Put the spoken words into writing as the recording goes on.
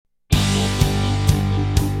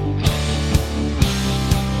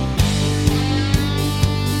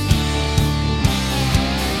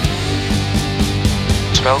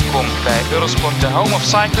Welkom bij Eurosport, de home of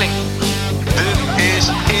cycling. Dit is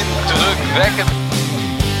indrukwekkend.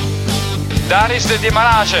 Daar is de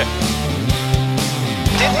demarrage.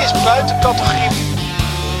 Dit is buiten categorie.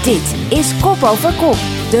 Dit is Kop over Kop,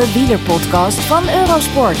 de wielerpodcast van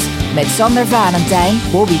Eurosport. Met Sander Valentijn,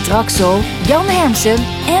 Bobby Traxel, Jan Hermsen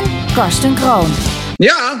en Karsten Kroon.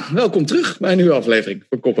 Ja, welkom terug bij een nieuwe aflevering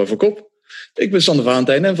van Kop over Kop. Ik ben Sander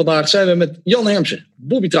Valentijn en vandaag zijn we met Jan Hermsen,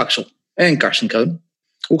 Bobby Traxel en Karsten Kroon.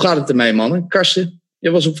 Hoe gaat het ermee, mannen? Karsten,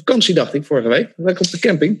 jij was op vakantie, dacht ik, vorige week. Lekker op de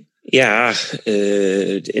camping. Ja,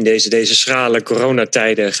 in deze schrale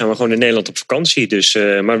coronatijden gaan we gewoon in Nederland op vakantie. Dus,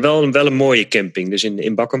 maar wel een mooie camping. Dus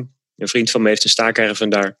in Bakkum. Een vriend van me heeft een staakerven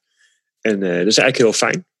daar. En dat is eigenlijk heel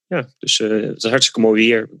fijn. Ja, dus het is hartstikke mooi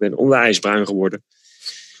weer. Ik ben onwijs bruin geworden.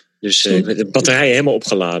 Dus de batterijen helemaal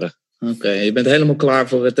opgeladen. Oké, je bent helemaal klaar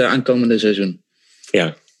voor het aankomende seizoen.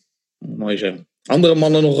 Ja. Mooi zo. Andere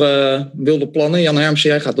mannen nog wilde plannen? Jan Hermsen,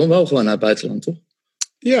 jij gaat dan wel gewoon naar het buitenland, toch?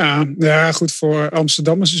 Ja, goed. Voor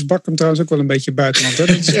Amsterdammers is Bakkum trouwens ook wel een beetje buitenland. Hè?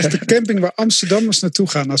 Dat is echt de camping waar Amsterdammers naartoe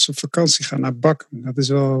gaan als ze op vakantie gaan naar Bakkum. Dat is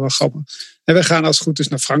wel grappig. En we gaan als het goed is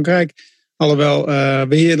naar Frankrijk. Alhoewel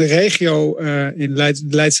we hier in de regio, in de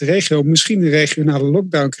Leidse regio, misschien een regionale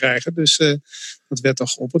lockdown krijgen. Dus dat werd al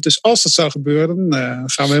geopperd. Dus als dat zou gebeuren, dan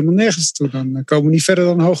gaan we helemaal nergens toe. Dan komen we niet verder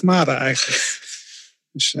dan Hoogmade eigenlijk.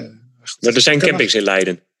 Dus, maar er zijn campings in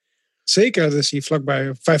Leiden. Zeker, dat is hier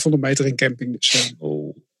vlakbij 500 meter in camping. Dus,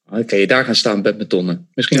 Oké, je daar gaan staan badmintonnen.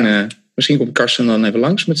 Misschien komt Karsten dan even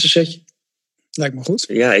langs met zijn setje. Lijkt me goed.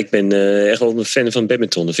 Ja, ik ben echt wel een fan van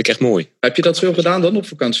badminton. Dat vind ik echt mooi. Heb je dat veel gedaan dan op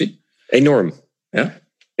vakantie? Enorm. Ja?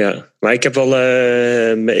 Ja, maar ik heb wel.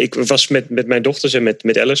 Ik was met mijn dochters en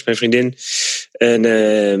met Alice, mijn vriendin.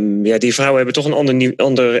 En die vrouwen hebben toch een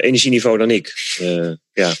ander energieniveau dan ik.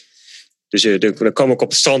 Ja. Dus dan kom ik op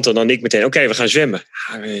het strand en dan ik meteen. Oké, we gaan zwemmen.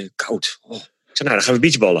 Ja, koud. Oh. Ik zei, dan gaan we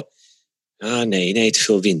beachballen. Ah, nee, te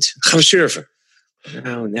veel wind. Gaan we surfen?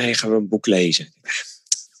 Nou, nee, gaan we een boek lezen.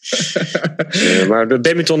 Maar de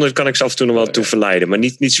badminton kan ik ze af en toe nog wel toe verleiden. Maar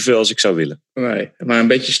niet zoveel als ik zou willen. Nee, maar een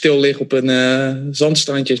beetje stil liggen op een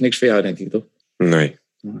zandstrandje is niks voor jou, denk ik, toch? Nee.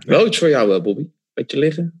 Wel iets voor jou, Bobby. Beetje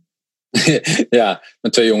liggen. Ja,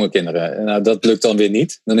 met 2 jonge kinderen. Nou, dat lukt dan weer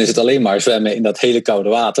niet. Dan is het alleen maar zwemmen in dat hele koude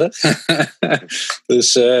water.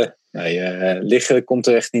 Dus liggen komt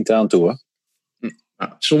er echt niet aan toe, hoor.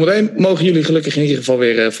 Nou, zometeen mogen jullie gelukkig in ieder geval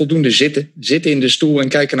weer voldoende zitten. Zitten in de stoel en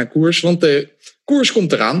kijken naar koers. Want de koers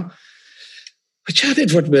komt eraan. Maar ja,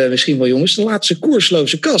 dit wordt misschien wel, jongens, de laatste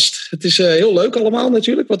koersloze kast. Het is heel leuk allemaal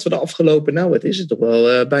natuurlijk. Wat we de afgelopen, wat is het toch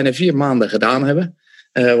wel, bijna 4 maanden gedaan hebben.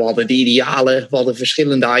 We hadden de idealen, we hadden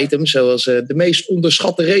verschillende items. Zoals de meest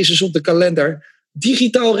onderschatte races op de kalender.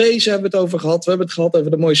 Digitaal racen hebben we het over gehad. We hebben het gehad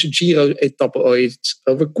over de mooiste Giro-etappe ooit.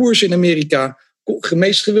 Over koers in Amerika.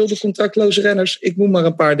 Meest gewilde contractloze renners. Ik noem maar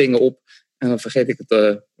een paar dingen op. En dan vergeet ik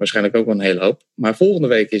het waarschijnlijk ook wel een hele hoop. Maar volgende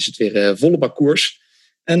week is het weer volle bak koers.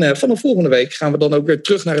 En vanaf volgende week gaan we dan ook weer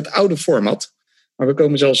terug naar het oude format. Maar we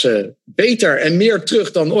komen zelfs beter en meer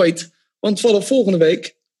terug dan ooit. Want vanaf volgende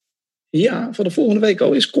week... Ja, van de volgende week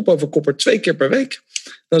al is Kop over Kopper 2 keer per week.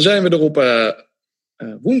 Dan zijn we er op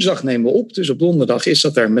woensdag nemen we op. Dus op donderdag is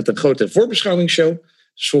dat er met een grote voorbeschouwingsshow.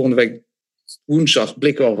 Dus volgende week woensdag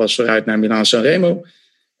blikken we alvast vooruit naar Milaan-San Remo.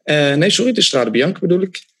 De Strade Bianca bedoel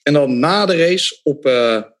ik. En dan na de race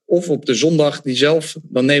of op de zondag die zelf,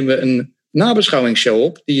 dan nemen we een nabeschouwingsshow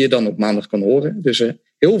op. Die je dan op maandag kan horen. Dus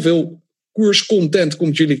heel veel koerscontent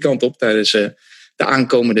komt jullie kant op tijdens de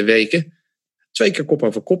aankomende weken. 2 keer Kop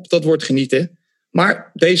over Kop, dat wordt genieten.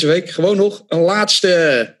 Maar deze week gewoon nog een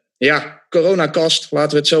laatste coronakast,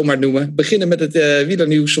 laten we het zo maar noemen. Beginnen met het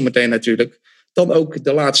wielernieuws zometeen natuurlijk. Dan ook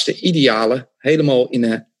de laatste idealen. Helemaal in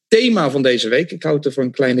het thema van deze week. Ik houd er voor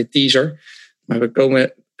een kleine teaser. Maar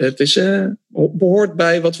het is behoort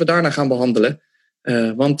bij wat we daarna gaan behandelen.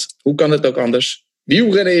 Want hoe kan het ook anders?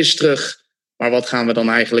 Wielrennen is terug. Maar wat gaan we dan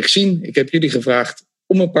eigenlijk zien? Ik heb jullie gevraagd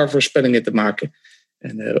om een paar voorspellingen te maken.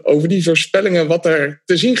 En over die voorspellingen, wat er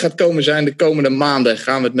te zien gaat komen zijn de komende maanden,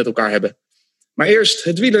 gaan we het met elkaar hebben. Maar eerst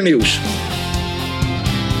het wielernieuws.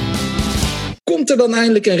 Komt er dan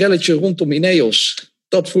eindelijk een relletje rondom Ineos?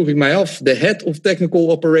 Dat vroeg ik mij af. De Head of Technical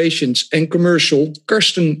Operations en Commercial,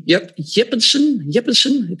 Karsten Jeppensen,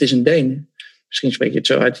 het is een Deen. Misschien spreek je het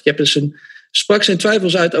zo uit, Jeppensen, sprak zijn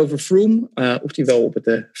twijfels uit over Froome. Of hij wel op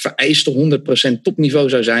het vereiste 100% topniveau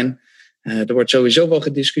zou zijn. Er wordt sowieso wel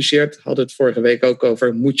gediscussieerd. Hadden het vorige week ook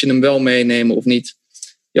over. Moet je hem wel meenemen of niet?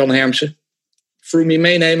 Jan Hermsen. Froome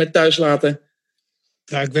meenemen, thuis laten?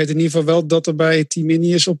 Ja, ik weet in ieder geval wel dat er bij Team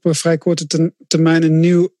Ineos op vrij korte termijn een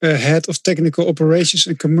nieuw Head of Technical Operations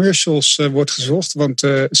en Commercials wordt gezocht. Want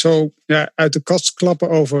zo uit de kast klappen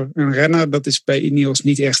over een renner, dat is bij Ineos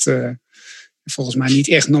niet echt, volgens mij niet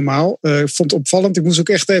echt normaal. Ik vond het opvallend. Ik moest ook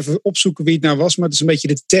echt even opzoeken wie het nou was. Maar het is een beetje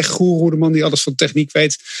de tech-goeroe, de man die alles van techniek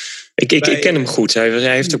weet. Ik ken hem goed.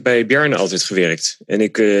 Hij heeft ook bij Bjarne altijd gewerkt. En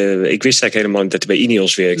ik wist eigenlijk helemaal niet dat hij bij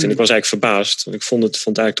Ineos werkt. En ik was eigenlijk verbaasd. Ik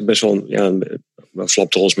vond eigenlijk toch best wel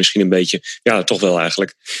flapdrols misschien een beetje. Ja, toch wel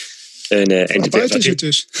eigenlijk. Flap uit is het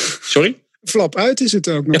dus. Sorry? Flap uit is het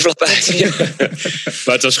ook nog. Ja, flap uit. Ja.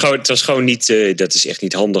 Maar het was gewoon niet... dat is echt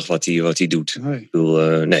niet handig wat hij doet. Nee. Ik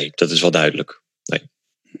bedoel, nee, dat is wel duidelijk. Nee.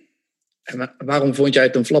 En waarom vond jij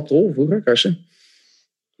het een flapdrol vroeger, Karsten?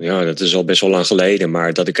 Ja, dat is al best wel lang geleden.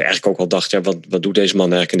 Maar dat ik eigenlijk ook wel dacht... Ja, wat doet deze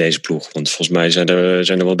man eigenlijk in deze ploeg? Want volgens mij zijn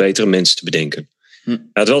er wel betere mensen te bedenken. Hij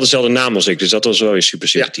had wel dezelfde naam als ik. Dus dat was wel weer super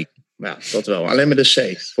sympathiek. Ja, dat wel. Alleen met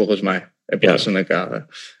een C, volgens mij. In plaats van een K.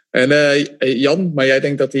 En Jan, maar jij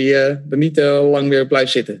denkt dat hij er niet lang weer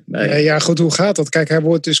blijft zitten? Nee. Ja, goed, hoe gaat dat? Kijk, hij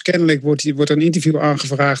wordt dus kennelijk wordt een interview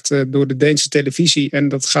aangevraagd door de Deense televisie. En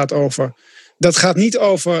dat gaat niet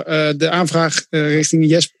over de aanvraag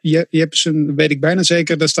richting Jeppesen, weet ik bijna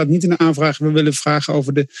zeker. Daar staat niet in de aanvraag. We willen vragen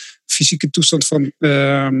over de fysieke toestand van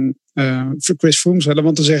Chris Froome.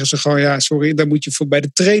 Want dan zeggen ze gewoon, ja, sorry, daar moet je voor bij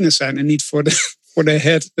de trainer zijn en niet voor de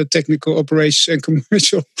Head Technical Operations and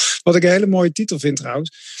Commercial. Wat ik een hele mooie titel vind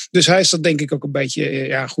trouwens. Dus hij is dat denk ik ook een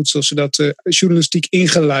beetje, goed zoals ze dat journalistiek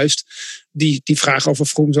ingeluist. Die vraag over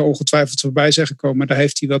Froome zou ongetwijfeld voorbij zijn gekomen. Daar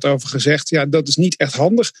heeft hij wat over gezegd. Ja, dat is niet echt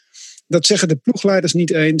handig. Dat zeggen de ploegleiders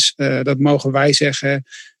niet eens. Dat mogen wij zeggen.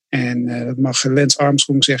 En dat mag Lance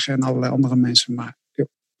Armstrong zeggen en allerlei andere mensen. Maar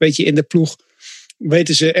weet je, in de ploeg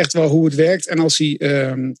weten ze echt wel hoe het werkt. En als hij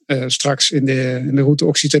straks in de route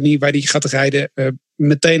Occitanie, waar hij gaat rijden,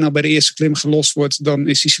 meteen al bij de eerste klim gelost wordt, dan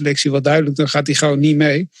is die selectie wel duidelijk. Dan gaat hij gewoon niet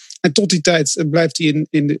mee. En tot die tijd blijft hij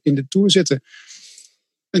in de Tour zitten.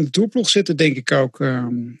 In de Tourploeg zitten, denk ik ook.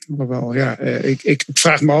 Ik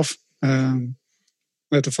vraag me af.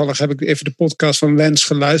 Toevallig heb ik even de podcast van Lens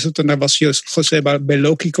geluisterd. En daar was José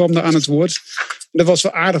Bellocchi kwam daar aan het woord. Dat was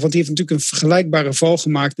wel aardig, want die heeft natuurlijk een vergelijkbare val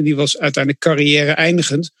gemaakt. En die was uiteindelijk carrière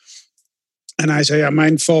eindigend. En hij zei, ja,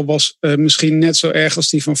 mijn val was misschien net zo erg als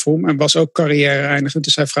die van Froome. En was ook carrière eindigend.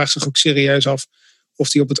 Dus hij vraagt zich ook serieus af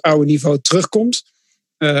of hij op het oude niveau terugkomt.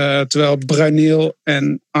 Terwijl Bruyneel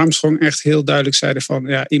en Armstrong echt heel duidelijk zeiden van,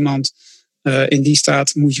 ja, iemand in die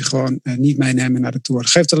staat moet je gewoon niet meenemen naar de Tour.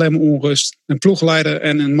 Dat geeft alleen maar onrust. Een ploegleider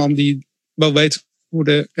en een man die wel weet hoe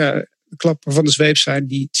de klappen van de zweep zijn,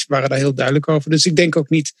 die waren daar heel duidelijk over. Dus ik denk ook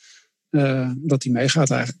niet dat hij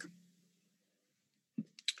meegaat eigenlijk.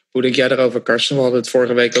 Hoe denk jij daarover, Karsten? We hadden het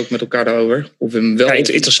vorige week ook met elkaar daarover. Of hem wel... Ja,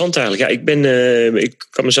 interessant eigenlijk. Ja, ik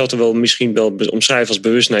kan mezelf er wel misschien wel omschrijven als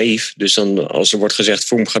bewust naïef. Dus dan als er wordt gezegd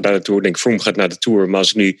Froome gaat naar de Tour, denk ik Froome gaat naar de Tour. Maar als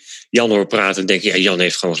ik nu Jan hoor praten, denk ik, ja, Jan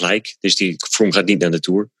heeft gewoon gelijk. Dus Froome gaat niet naar de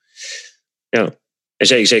Tour. Ja,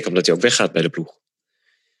 en zeker omdat hij ook weggaat bij de ploeg.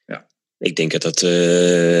 Ja. Ik denk dat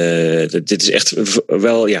dit is echt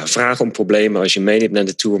wel vragen om problemen als je meeneemt naar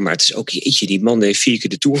de Tour. Maar het is ook, jeetje, die man heeft 4 keer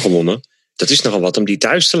de Tour gewonnen. Dat is nogal wat om die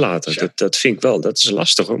thuis te laten. Ja. Dat vind ik wel. Dat is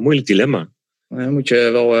lastig, een moeilijk dilemma. Dan moet je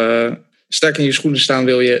wel sterk in je schoenen staan,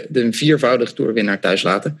 wil je de 4voudige toerwinnaar thuis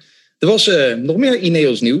laten. Er was nog meer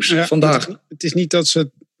Ineos nieuws vandaag. Het is niet dat ze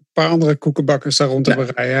een paar andere koekenbakkers daar rond hebben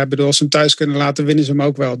rijden. Ik bedoel, als ze hem thuis kunnen laten, winnen ze hem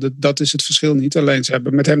ook wel. Dat is het verschil niet. Alleen ze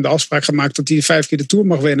hebben met hem de afspraak gemaakt dat hij 5 keer de Tour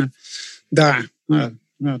mag winnen. Daar.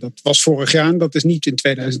 Nou, dat was vorig jaar en dat is niet in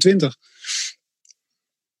 2020.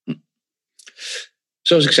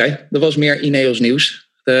 Zoals ik zei, er was meer Ineos nieuws.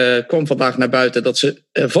 Er kwam vandaag naar buiten dat ze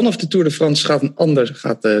vanaf de Tour de France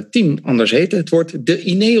gaat het team anders heten. Het wordt de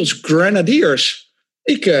Ineos Grenadiers.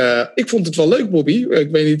 Ik vond het wel leuk, Bobby.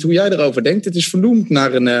 Ik weet niet hoe jij erover denkt. Het is vernoemd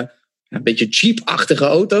naar een beetje Jeep-achtige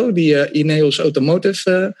auto die Ineos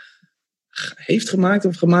Automotive heeft gemaakt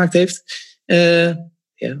of gemaakt heeft.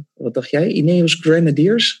 Wat dacht jij? Ineos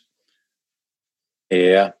Grenadiers?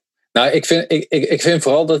 Ja. Nou, ik vind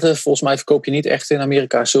vooral dat volgens mij verkoop je niet echt in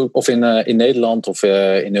Amerika of in Nederland of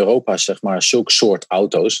in Europa, zeg maar, zulke soort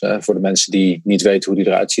auto's. Voor de mensen die niet weten hoe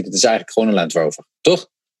die eruit ziet. Het is eigenlijk gewoon een Land Rover, toch?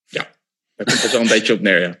 Ja, daar komt er zo een beetje op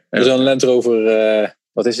neer, ja. Zo'n Land Rover,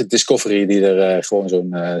 wat is het, Discovery, die er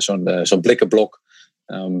gewoon zo'n blikkenblok,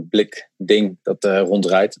 blikding dat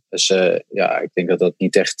rondrijdt. Dus ik denk dat dat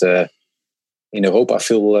niet echt in Europa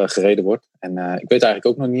veel gereden wordt. En ik weet eigenlijk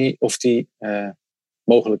ook nog niet of die...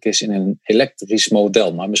 mogelijk is in een elektrisch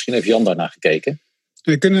model. Maar misschien heeft Jan daarnaar gekeken.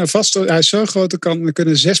 Hij is zo groot, er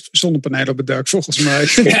kunnen 6 zonnepanelen op het dak, volgens mij.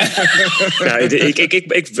 Ja,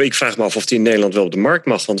 ik vraag me af of die in Nederland wel op de markt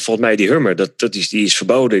mag. Want volgens mij die Hummer, die is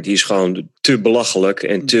verboden. Die is gewoon te belachelijk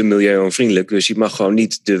en te milieuonvriendelijk. Dus die mag gewoon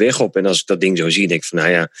niet de weg op. En als ik dat ding zo zie, denk ik van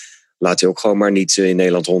nou ja, laat hij ook gewoon maar niet in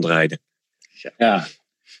Nederland rondrijden. Ja.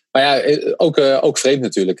 Maar ja, ook vreemd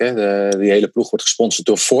natuurlijk. Hè? Die hele ploeg wordt gesponsord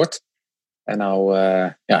door Ford. En nou,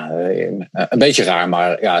 een beetje raar,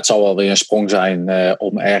 maar ja, het zal wel weer een sprong zijn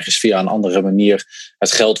om ergens via een andere manier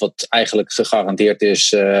het geld wat eigenlijk gegarandeerd is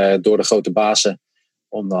door de grote bazen,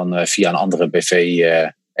 om dan via een andere BV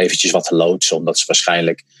eventjes wat te loodsen. Omdat ze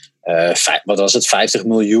waarschijnlijk, 50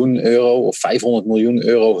 miljoen euro of 500 miljoen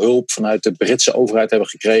euro hulp vanuit de Britse overheid hebben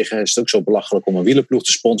gekregen. Is het ook zo belachelijk om een wielerploeg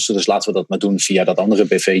te sponsoren. Dus laten we dat maar doen via dat andere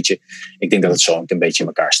BV'tje. Ik denk dat het zo een beetje in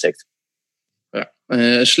elkaar steekt. Ja,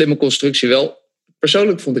 een slimme constructie wel.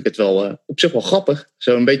 Persoonlijk vond ik het wel op zich wel grappig.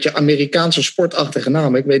 Zo'n beetje Amerikaanse sportachtige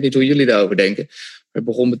naam. Ik weet niet hoe jullie daarover denken. Ik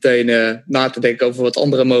begon meteen na te denken over wat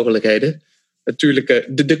andere mogelijkheden. Natuurlijk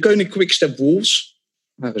de Koenig Quickstep Wolves.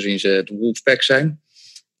 Aangezien ze de Wolfpack zijn.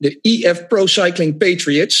 De EF Pro Cycling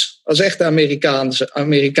Patriots. Als echte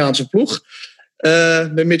Amerikaanse ploeg.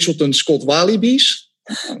 De Mitchelton Scott Wallabies.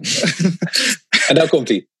 En daar komt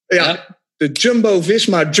hij. Ja, de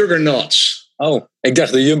Jumbo-Visma Juggernauts. Oh, ik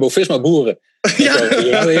dacht de Jumbo-Visma-boeren. Ja.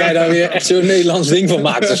 Dat jij daar weer echt zo'n Nederlands ding van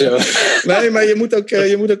maakt of zo. Nee, maar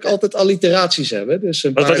je moet ook altijd alliteraties hebben. Dus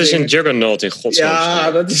wat is een juggernaut in godsnaam?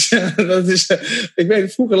 Ja, dat is ik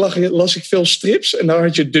weet, vroeger las ik veel strips. En dan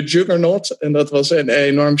had je de Juggernaut. En dat was een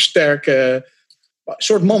enorm sterke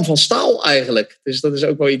soort man van staal eigenlijk. Dus dat is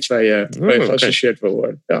ook wel iets waar je geassocieerd wil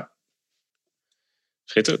worden. Ja.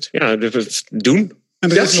 Schitterend. Ja, doen.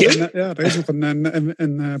 En er is nog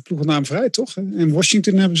een ploegnaam vrij, toch? In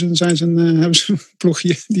Washington hebben ze een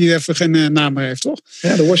ploegje die even geen naam meer heeft, toch?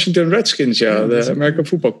 Ja, de Washington Redskins, ja. De American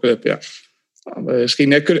Football Club, ja. Nou,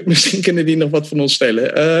 misschien kunnen die nog wat van ons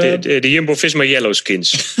stelen. De Jumbo-Visma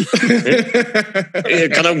Yellowskins.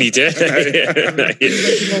 Kan ook niet, hè?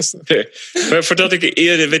 Nee. Maar voordat ik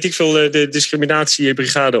eerder, weet ik veel, de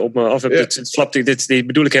discriminatiebrigade op me af heb, dit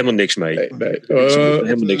bedoel ik helemaal niks mee. Nee.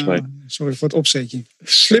 Helemaal niks mee. Sorry voor het opzetje.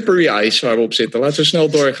 Slippery ice waar we op zitten. Laten we snel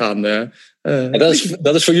doorgaan. En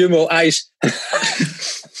dat is voor Jumbo ijs.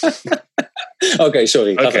 Oké,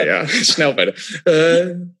 sorry. Ja, snel verder.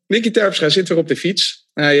 Nicky Terpstra zit weer op de fiets.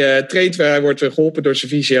 Hij traint weer, hij wordt weer geholpen door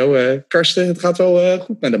zijn fysio. Karsten, het gaat wel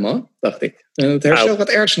goed met hem, man, dacht ik. Het herstel gaat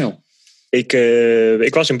erg snel.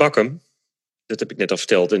 Ik was in Bakkum. Dat heb ik net al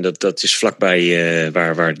verteld. En dat is vlakbij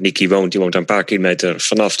waar Nicky woont. Die woont daar een paar kilometer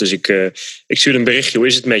vanaf. Dus ik stuurde een berichtje, hoe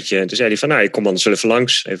is het met je? En toen zei hij van, ik kom anders wel even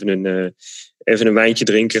langs. Even een wijntje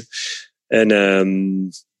drinken. En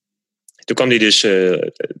toen kwam hij dus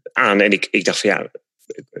aan. En ik dacht van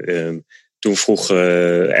toen vroeg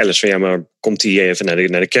Alice van, maar komt hij even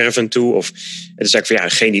naar de caravan toe? En toen zei ik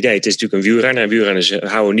van, geen idee. Het is natuurlijk een wielrenner. En wielrenners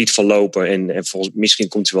houden niet van lopen. En volgens misschien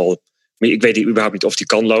komt hij wel. Ik weet überhaupt niet of hij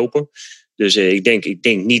kan lopen. Dus ik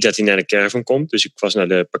denk niet dat hij naar de caravan komt. Dus ik was naar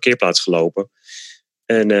de parkeerplaats gelopen.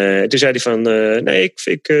 En toen zei hij van,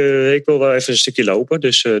 ik wil wel even een stukje lopen.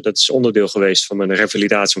 Dus dat is onderdeel geweest van mijn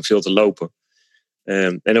revalidatie om veel te lopen.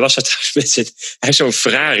 En dan was het hij heeft zo'n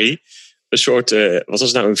Ferrari. Een soort, wat was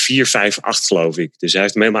het nou, een 458 geloof ik. Dus hij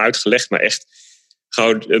heeft hem helemaal uitgelegd, maar echt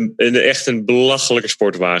gewoon echt een belachelijke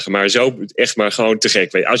sportwagen. Maar zo echt maar gewoon te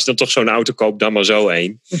gek. Als je dan toch zo'n auto koopt, dan maar zo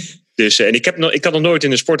één. Dus, en ik had nog nooit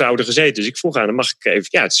in een sportauto gezeten. Dus ik vroeg aan hem, mag ik even...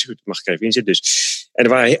 Ja, het is goed, mag ik even inzitten. Dus, en er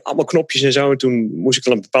waren allemaal knopjes en zo. En toen moest ik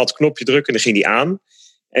wel een bepaald knopje drukken. En dan ging hij aan.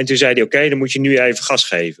 En toen zei hij, oké, dan moet je nu even gas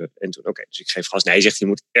geven. En toen, dus ik geef gas. Nee, hij zegt, je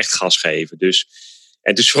moet echt gas geven. Dus...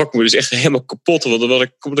 En toen schrok ik me dus echt helemaal kapot. Want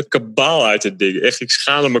er kwam een kabaal uit het ding. Echt, ik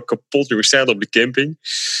schaamde me kapot. We staan op de camping.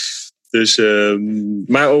 Dus,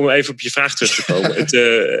 maar om even op je vraag terug te komen.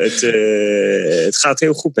 Het gaat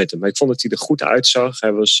heel goed met hem. Maar ik vond dat hij er goed uitzag.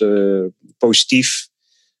 Hij was positief.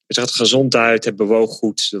 Hij zag er gezond uit. Hij bewoog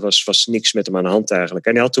goed. Er was niks met hem aan de hand eigenlijk.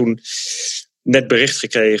 En hij had toen net bericht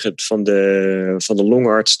gekregen van de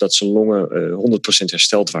longarts... dat zijn longen 100%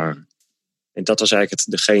 hersteld waren. En dat was eigenlijk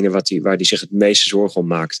degene waar hij zich het meeste zorgen om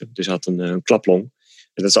maakte. Dus hij had een klaplong.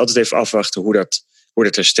 En dat is altijd even afwachten hoe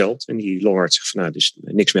dat herstelt. En die longarts zegt van, er is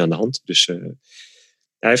niks meer aan de hand. Dus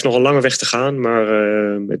hij heeft nog een lange weg te gaan, maar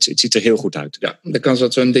het ziet er heel goed uit. Ja, de kans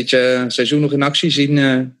dat we hem dit seizoen nog in actie zien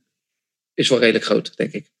is wel redelijk groot,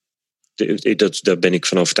 denk ik. Daar ben ik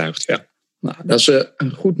van overtuigd, ja. Nou, dat is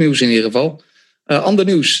goed nieuws in ieder geval. Ander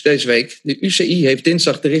nieuws deze week. De UCI heeft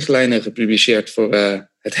dinsdag de richtlijnen gepubliceerd voor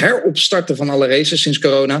het heropstarten van alle races sinds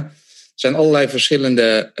corona. Er zijn allerlei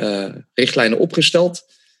verschillende richtlijnen opgesteld.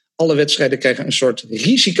 Alle wedstrijden krijgen een soort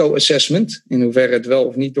risico-assessment. In hoeverre het wel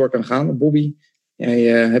of niet door kan gaan. Bobby,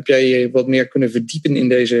 heb jij je wat meer kunnen verdiepen in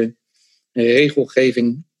deze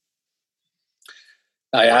regelgeving?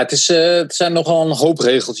 Nou ja, het zijn nogal een hoop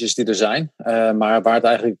regeltjes die er zijn. Maar waar het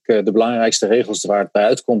eigenlijk de belangrijkste regels waar het bij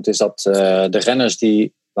uitkomt, is dat de renners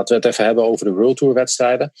die, laten we het even hebben over de World Tour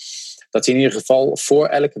wedstrijden, dat die in ieder geval voor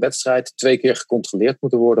elke wedstrijd 2 keer gecontroleerd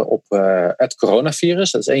moeten worden op het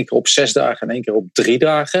coronavirus. Dat is 1 keer op 6 dagen en 1 keer op 3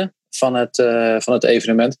 dagen van het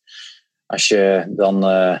evenement. Als je dan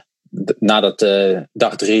nadat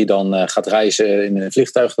dag 3 dan gaat reizen in een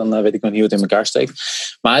vliegtuig, dan weet ik nog niet hoe het in elkaar steekt.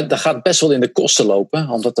 Maar dat gaat best wel in de kosten lopen,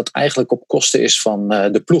 omdat dat eigenlijk op kosten is van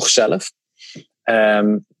de ploeg zelf.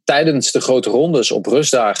 Tijdens de grote rondes op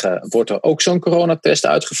rustdagen wordt er ook zo'n coronatest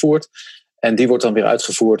uitgevoerd. En die wordt dan weer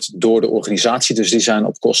uitgevoerd door de organisatie. Dus die zijn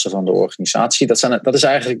op kosten van de organisatie. Dat is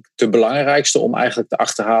eigenlijk de belangrijkste om eigenlijk te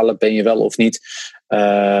achterhalen, ben je wel of niet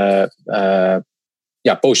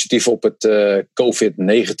positief op het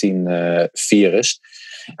COVID-19-virus.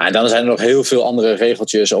 En dan zijn er nog heel veel andere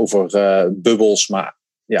regeltjes over bubbels. Maar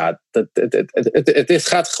ja, het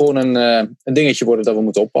gaat gewoon een dingetje worden dat we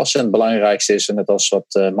moeten oppassen. En het belangrijkste is, en net als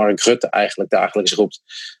wat Mark Rutte eigenlijk dagelijks roept,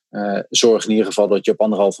 zorg in ieder geval dat je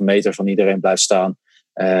op 1,5 meter van iedereen blijft staan.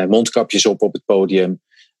 Mondkapjes op het podium.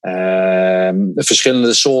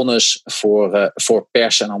 Verschillende zones voor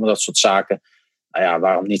pers en allemaal dat soort zaken. Nou ja,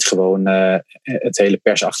 waarom niet gewoon het hele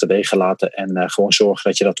pers achterwege laten en gewoon zorgen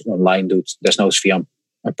dat je dat online doet. Desnoods via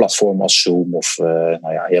een platform als Zoom of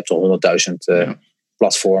je hebt al 100.000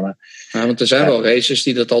 platformen. Ja, want er zijn wel races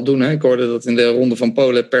die dat al doen. Hè? Ik hoorde dat in de Ronde van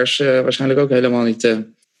Polen pers waarschijnlijk ook helemaal niet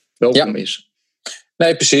welkom is.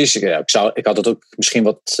 Nee, precies. Ik had het ook misschien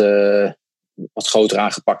wat groter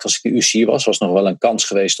aangepakt als ik de UCI was. Was nog wel een kans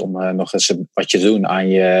geweest om nog eens wat te doen aan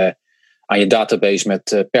je database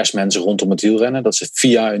met persmensen rondom het wielrennen. Dat ze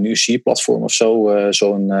via een UCI-platform of zo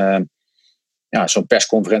zo'n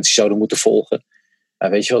persconferentie zouden moeten volgen.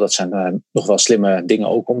 Weet je wel, dat zijn nog wel slimme dingen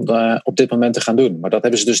ook om op dit moment te gaan doen. Maar dat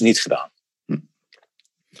hebben ze dus niet gedaan.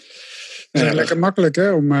 Ja, lekker makkelijk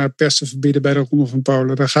hè, om pers te verbieden bij de Ronde van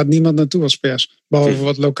Polen. Daar gaat niemand naartoe als pers. Behalve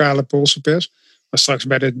wat lokale Poolse pers. Maar straks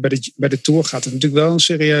bij de Tour gaat het natuurlijk wel een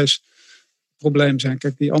serieus probleem zijn.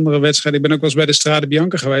 Kijk, die andere wedstrijden. Ik ben ook wel eens bij de Strade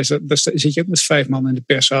Bianca geweest. Daar zit je ook met 5 man in de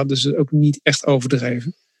perszaal. Dus dat is ook niet echt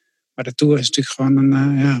overdreven. Maar de Tour is natuurlijk gewoon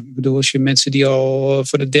ik bedoel, als je mensen die al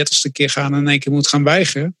voor de 30ste keer gaan en in één keer moet gaan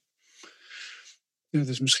weigeren. Ja, het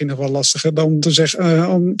is misschien nog wel lastiger dan om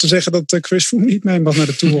te zeggen dat Chris Froome niet mee mag naar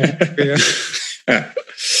de Tour.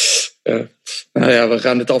 Nou ja, we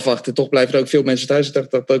gaan dit afwachten. Toch blijven er ook veel mensen thuis. Ik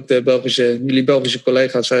dacht dat ook jullie Belgische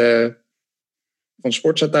collega's van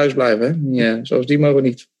Sportza thuis blijven. Hè? Zoals die mogen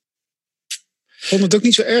niet. Vond het ook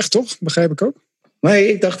niet zo erg, toch? Begrijp ik ook. Nee,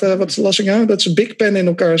 ik dacht, wat las ik nou? Dat ze Big Pen in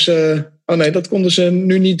elkaars... Oh nee, dat konden ze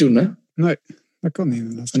nu niet doen, hè? Nee, dat kan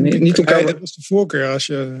niet. Niet elkaar... dat was de voorkeur.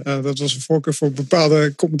 Dat was een voorkeur voor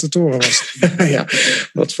bepaalde commentatoren. Was ja,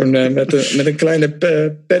 wat voor met een kleine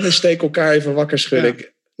pennensteek elkaar even wakker schudden. Ja.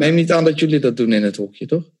 Ik neem niet aan dat jullie dat doen in het hokje,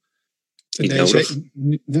 toch?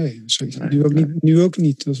 Nu ook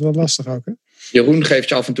niet. Dat is wel lastig ook, hè? Jeroen geeft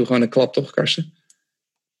je af en toe gewoon een klap, toch, Karsten?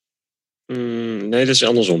 Nee, dat is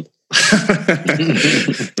andersom.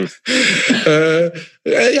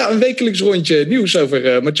 Een wekelijks rondje nieuws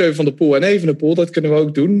over Mathieu van der Poel en Evenepoel. Dat kunnen we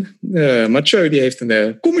ook doen. Mathieu die heeft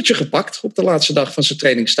een kommetje gepakt op de laatste dag van zijn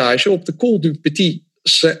trainingsstage op de Col du Petit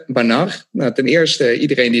Saint-Bernard. Nou, ten eerste,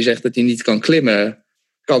 iedereen die zegt dat hij niet kan klimmen,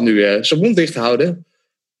 kan nu zijn mond dicht houden.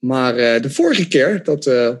 Maar de vorige keer dat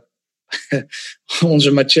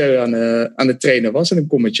onze Mathieu aan het trainen was en een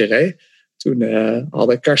kommetje reed, toen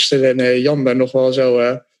hadden Karsten en Jan daar nog wel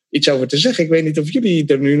zo iets over te zeggen. Ik weet niet of jullie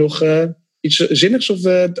er nu nog iets zinnigs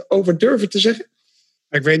over durven te zeggen.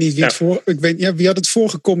 Ik weet niet wie had het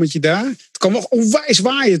vorige kommetje daar. Het kan wel onwijs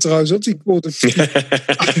waaien trouwens op die quote.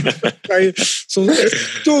 Zo'n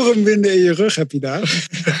stormwinden in je rug heb je daar.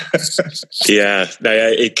 Ja, nou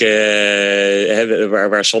ja,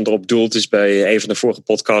 waar Sander op doelt is bij een van de vorige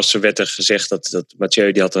podcasts werd er gezegd dat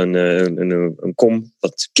Mathieu die had een kom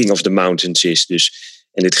wat King of the Mountains is. Dus,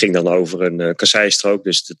 en dit ging dan over een kasseistrook,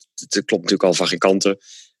 dus dat klopt natuurlijk al van geen kanten.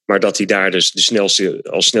 Maar dat hij daar dus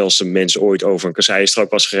als snelste mens ooit over een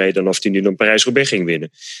kasseistrook was gereden dan of hij nu een Parijs-Roubaix ging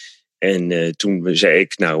winnen. En toen zei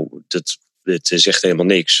ik, dat zegt helemaal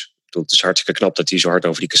niks. Het is hartstikke knap dat hij zo hard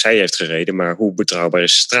over die kassei heeft gereden. Maar hoe betrouwbaar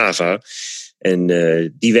is Strava? En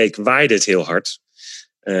die week waaide het heel hard.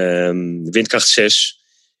 Windkracht 6.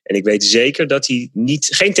 En ik weet zeker dat hij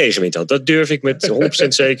geen tegenwind had. Dat durf ik met 100%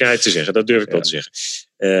 zekerheid te zeggen. Dat durf ik wel te zeggen.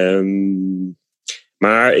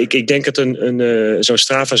 Maar ik denk dat zo'n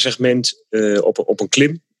Strava-segment op een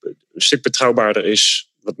klim, stuk betrouwbaarder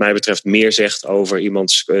is, wat mij betreft, meer zegt over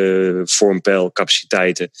iemands vormpeil,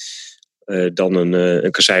 capaciteiten, dan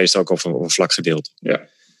een kasseistok of een vlak gedeelte. Ja.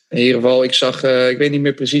 In ieder geval, ik zag, ik weet niet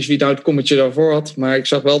meer precies wie nou het kommetje daarvoor had, maar ik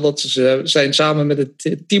zag wel dat ze zijn samen met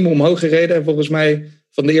het team omhoog gereden. En volgens mij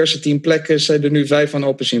van de eerste 10 plekken zijn er nu 5 van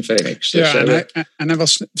Alpecin Phoenix. Dus, ja, en hij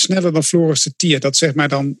was sneller dan Floris de Tier. Dat zegt mij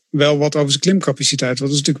dan wel wat over zijn klimcapaciteit.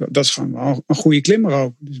 Dat is gewoon wel een goede klimmer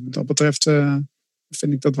ook. Dus wat dat betreft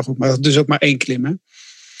vind ik dat wel goed. Maar dat is dus ook maar 1 klim, hè?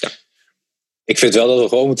 Ik vind wel dat we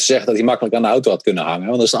gewoon moeten zeggen dat hij makkelijk aan de auto had kunnen hangen.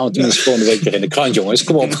 Want dan staan we tenminste volgende week weer in de krant, jongens.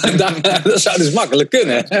 Kom op, dat zou dus makkelijk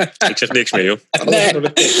kunnen. Ik zeg niks meer, joh. Nee.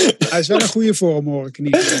 Hij is wel een goede vorm, hoor ik in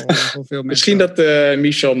ieder geval. Voor veel misschien dat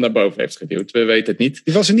Michel hem naar boven heeft geduwd. We weten het niet.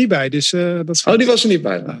 Die was er niet bij, dus dat is goed. Die was er niet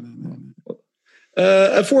bij.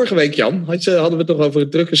 Vorige week, Jan, hadden we het toch over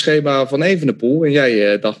het drukke schema van Evenepoel. En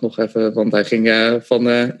jij dacht nog even, want hij ging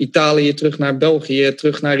van Italië terug naar België,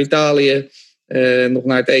 terug naar Italië. Nog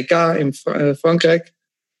naar het EK in Frankrijk.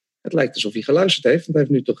 Het lijkt alsof hij geluisterd heeft. Want hij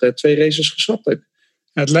heeft nu toch 2 races geschrapt. Ja,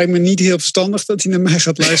 het lijkt me niet heel verstandig dat hij naar mij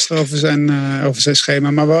gaat luisteren over zijn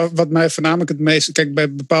schema. Maar wat mij voornamelijk het meeste... Kijk,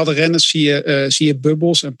 bij bepaalde renners zie je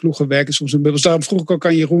bubbels. En ploegen werken soms in bubbels. Daarom vroeg ik ook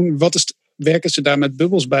aan Jeroen, werken ze daar met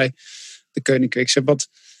bubbels bij de Koninkrijk? Ik zei,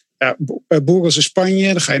 Burgos in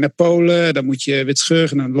Spanje, dan ga je naar Polen. Dan moet je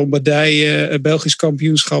Witscheur naar Lombardije, Belgisch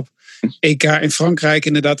kampioenschap. EK in Frankrijk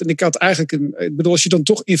inderdaad. En ik had eigenlijk, als je dan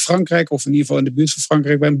toch in Frankrijk, of in ieder geval in de buurt van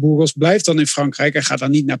Frankrijk bij een Burgos, blijf dan in Frankrijk en ga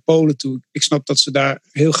dan niet naar Polen toe. Ik snap dat ze daar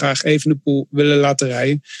heel graag Evenepoel willen laten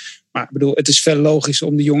rijden. Maar het is veel logischer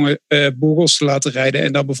om de jonge Burgos te laten rijden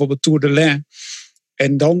en dan bijvoorbeeld Tour de l'Ain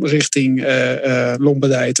en dan richting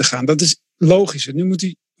Lombardije te gaan. Dat is logischer. Nu moet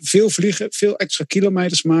hij veel vliegen, veel extra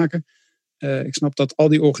kilometers maken. Ik snap dat al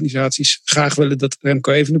die organisaties graag willen dat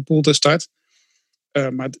Remco Evenepoel daar start.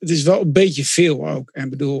 Maar het is wel een beetje veel ook.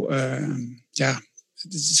 En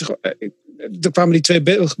er kwamen die 2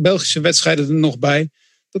 Belgische wedstrijden er nog bij.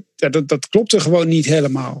 Dat klopte gewoon niet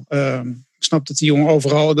helemaal. Ik snap dat die jongen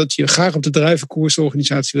overal, dat je graag op de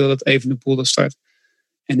druivenkoersorganisatie wil dat Evenepoel dat start.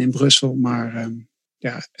 En in Brussel. Maar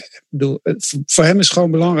voor hem is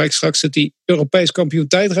gewoon belangrijk straks dat hij Europees kampioen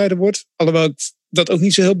tijdrijder wordt. Alhoewel ik dat ook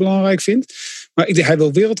niet zo heel belangrijk vind. Maar hij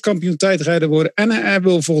wil wereldkampioen tijdrijder worden. En hij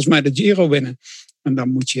wil volgens mij de Giro winnen. En dan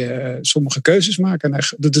moet je sommige keuzes maken. En hij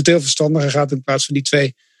doet het heel verstandig. Hij gaat in plaats van die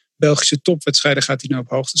 2 Belgische topwedstrijden gaat hij nu op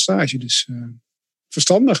hoogte stage. Dus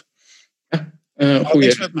verstandig. Goeie.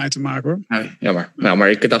 Niks met mij te maken, hoor. Jammer. Nou,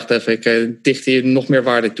 maar ik dacht even, ik dicht hier nog meer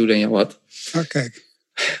waarde toe dan jou had. Kijk.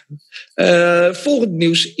 Volgend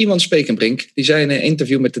nieuws. Iwan Spekenbrink. Die zei in een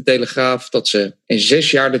interview met de Telegraaf dat ze in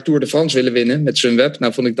 6 jaar de Tour de France willen winnen met Sunweb.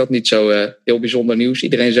 Nou vond ik dat niet zo heel bijzonder nieuws.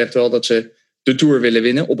 Iedereen zegt wel dat ze de Tour willen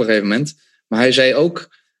winnen op een gegeven moment. Maar hij zei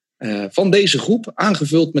ook, van deze groep,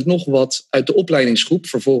 aangevuld met nog wat uit de opleidingsgroep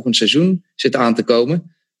voor volgend seizoen zit aan te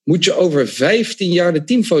komen, moet je over 15 jaar de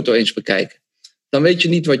teamfoto eens bekijken. Dan weet je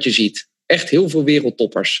niet wat je ziet. Echt heel veel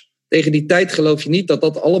wereldtoppers. Tegen die tijd geloof je niet dat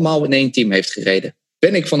dat allemaal in 1 team heeft gereden.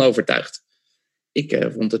 Ben ik van overtuigd. Ik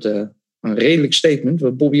vond het een redelijk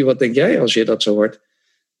statement. Bobby, wat denk jij als je dat zo hoort?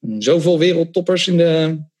 Zoveel wereldtoppers in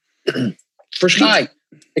de verschiet. Nou,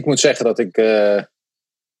 ik moet zeggen dat ik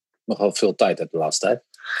nogal veel tijd heb de laatste tijd.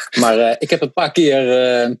 Maar ik heb een paar keer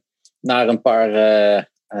naar een paar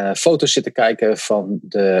foto's zitten kijken van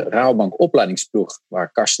de Rabobank opleidingsploeg,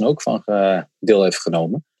 waar Karsten ook van deel heeft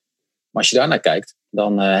genomen. Maar als je daar naar kijkt,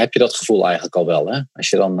 dan heb je dat gevoel eigenlijk al wel. Hè? Als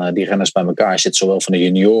je dan die renners bij elkaar zit, zowel van de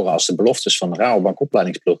junioren als de beloftes van de Rabobank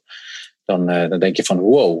opleidingsploeg, dan denk je van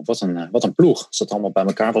wow, wat een ploeg. Als dat allemaal bij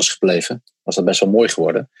elkaar was gebleven, was dat best wel mooi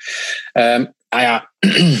geworden.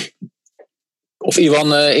 Of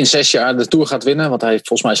Iwan in 6 jaar de Tour gaat winnen, want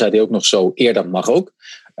volgens mij zei hij ook nog zo eerder mag ook.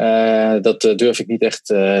 Dat durf ik niet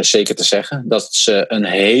echt zeker te zeggen. Dat ze een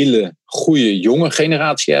hele goede jonge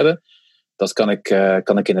generatie hebben, dat kan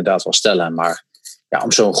ik inderdaad wel stellen. Maar ja,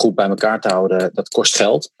 om zo'n groep bij elkaar te houden, dat kost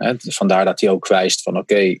geld. Hè. Vandaar dat hij ook wijst van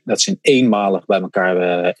oké, dat ze eenmalig bij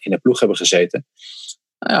elkaar in de ploeg hebben gezeten.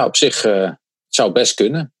 Nou ja, op zich zou best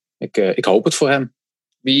kunnen. Ik hoop het voor hem.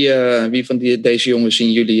 Wie van deze jongens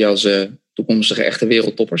zien jullie als toekomstige echte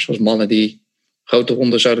wereldtoppers? Als mannen die grote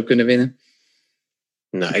ronden zouden kunnen winnen?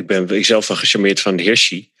 Nou, ik ben zelf wel gecharmeerd van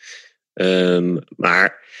Hirschi.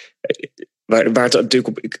 Maar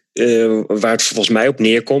waar het volgens mij op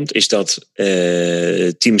neerkomt, is dat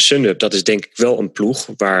Team Sunweb, dat is denk ik wel een ploeg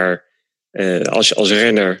waar als je als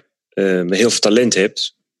renner heel veel talent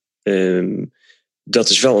hebt, dat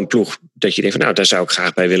is wel een ploeg dat je denkt van nou, daar zou ik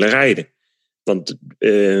graag bij willen rijden. Want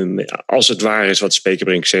als het waar is wat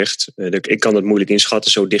Spekenbrink zegt, ik kan het moeilijk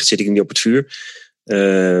inschatten, zo dicht zit ik niet op het vuur.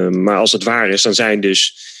 Maar als het waar is, dan zijn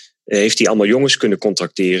dus heeft hij allemaal jongens kunnen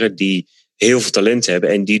contracteren die heel veel talent hebben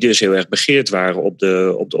en die dus heel erg begeerd waren op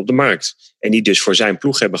de markt. En die dus voor zijn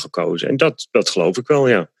ploeg hebben gekozen. En dat geloof ik wel,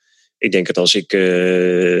 ja. Ik denk dat als ik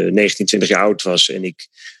 19, 20 jaar oud was en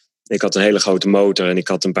ik had een hele grote motor en ik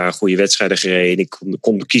had een paar goede wedstrijden gereden en ik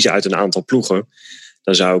kon kiezen uit een aantal ploegen,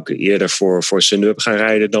 dan zou ik eerder voor Sunweb gaan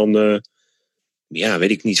rijden dan,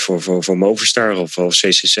 weet ik niet, voor Movistar of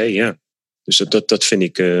CCC, ja. Dus dat vind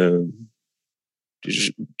ik...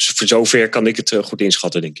 dus voor zover kan ik het goed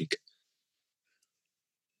inschatten, denk ik.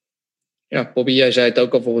 Ja, Bobby, jij zei het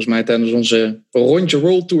ook al volgens mij tijdens onze Rondje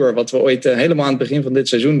World Tour, wat we ooit helemaal aan het begin van dit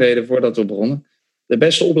seizoen deden voordat we begonnen. De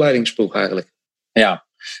beste opleidingsploeg eigenlijk. Ja,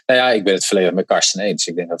 nou ja, ik ben het volledig met Karsten eens.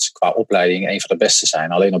 Ik denk dat ze qua opleiding een van de beste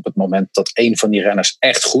zijn. Alleen op het moment dat een van die renners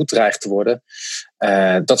echt goed dreigt te worden,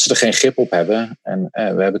 dat ze er geen grip op hebben. En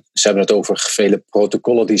ze hebben het over vele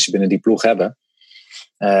protocollen die ze binnen die ploeg hebben.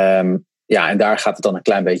 En daar gaat het dan een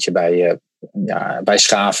klein beetje bij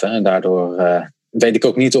schaven. En daardoor weet ik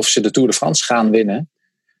ook niet of ze de Tour de France gaan winnen.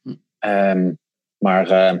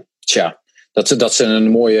 Dat ze een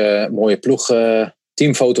mooie ploeg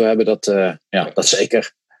teamfoto hebben, dat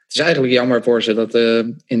zeker. Het is eigenlijk jammer voor ze dat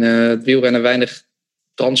in het wielrennen weinig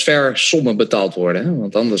transfersommen betaald worden. Hè?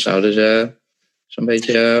 Want anders zouden ze zo'n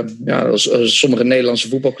beetje, als sommige Nederlandse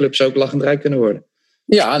voetbalclubs ook lachend rijk kunnen worden.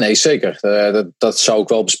 Ja, nee, zeker. Dat zou ook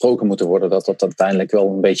wel besproken moeten worden, dat uiteindelijk wel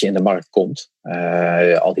een beetje in de markt komt.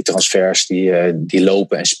 Al die transfers die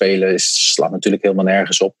lopen en spelen, slaat natuurlijk helemaal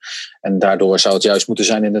nergens op. En daardoor zou het juist moeten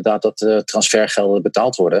zijn inderdaad dat transfergelden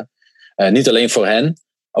betaald worden. Niet alleen voor hen,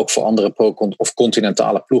 ook voor andere of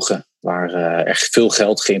continentale ploegen, waar echt veel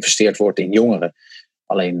geld geïnvesteerd wordt in jongeren.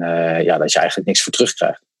 Alleen dat je eigenlijk niks voor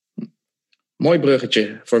terugkrijgt. Mooi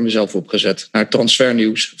bruggetje voor mezelf opgezet naar het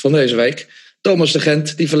transfernieuws van deze week. Thomas de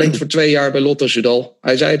Gent, die verlengt voor 2 jaar bij Lotto Soudal.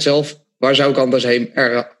 Hij zei het zelf, waar zou ik anders heen?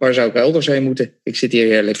 Waar zou ik elders heen moeten? Ik zit hier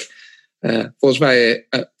heerlijk. Volgens mij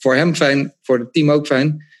voor hem fijn, voor het team ook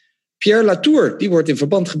fijn. Pierre Latour, die wordt in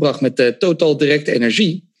verband gebracht met Total Direct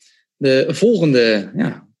Energie. De volgende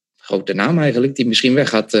grote naam eigenlijk, die misschien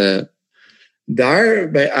weggaat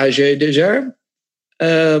daar bij AG Desert.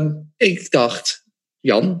 Ik dacht,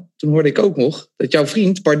 Jan, toen hoorde ik ook nog dat jouw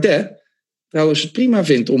vriend Bardet trouwens het prima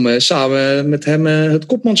vindt om samen met hem het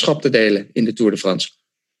kopmanschap te delen in de Tour de France.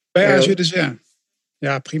 Bij AG Desert.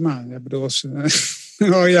 Ja, prima. Ik bedoel, dat is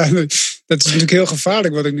natuurlijk heel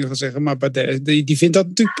gevaarlijk wat ik nu ga zeggen. Maar Bardet, die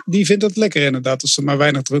vindt dat lekker inderdaad. Als er maar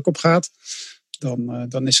weinig druk op gaat,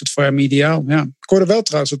 dan is het voor hem ideaal. Ja. Ik hoorde wel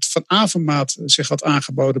trouwens dat Van Avermaat zich had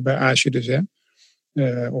aangeboden bij AG Desert.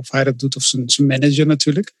 Of hij dat doet of zijn manager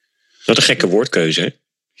natuurlijk. Wat een gekke woordkeuze, hè?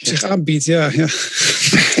 Zich aanbiedt, ja.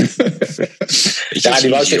 Die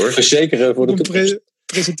wou zich verzekeren voor de toekomst.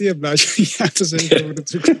 Presenteerblaadje, ja, verzekeren voor de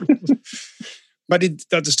toekomst. Maar dat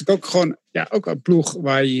is natuurlijk ook gewoon ook een ploeg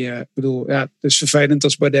waar je, het is vervelend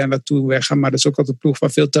als Bardet naartoe weggaan, maar dat is ook altijd een ploeg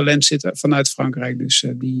waar veel talent zit vanuit Frankrijk. Dus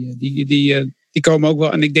die komen ook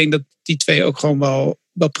wel. En ik denk dat die twee ook gewoon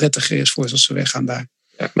wel prettiger is voor als ze weggaan daar.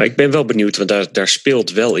 Ja, maar ik ben wel benieuwd, want daar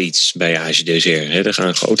speelt wel iets bij AG Desert. Hè. Er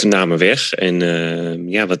gaan grote namen weg. En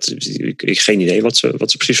ik heb geen idee wat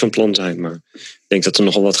ze precies van plan zijn. Maar ik denk dat er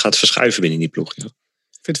nogal wat gaat verschuiven binnen die ploeg. Ja.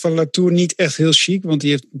 Ik vind Van Latour niet echt heel chic. Want die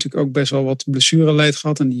heeft natuurlijk ook best wel wat blessureleed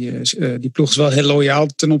gehad. En die ploeg is wel heel loyaal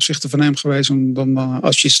ten opzichte van hem geweest. Om dan,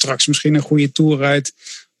 als je straks misschien een goede Tour rijdt,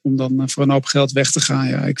 om dan voor een hoop geld weg te gaan.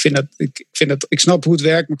 Ja, ik snap hoe het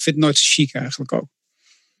werkt, maar ik vind het nooit zo chic eigenlijk ook.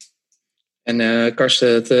 En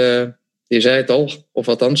Karsten, je zei het al, of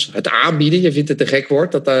althans, het aanbieden. Je vindt het een gek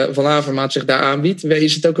woord dat Van Avermaat zich daar aanbiedt.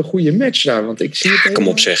 Is het ook een goede match daar? Want ik zie het kom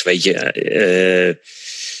op zeg, weet je.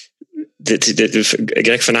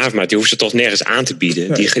 Greg Van Avermaat, die hoeft ze toch nergens aan te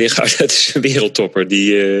bieden. Nee. Dat is een wereldtopper.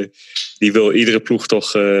 Die wil iedere ploeg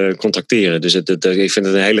toch contacteren. Dus ik vind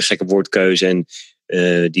het een hele gekke woordkeuze. En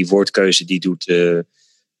die woordkeuze die doet...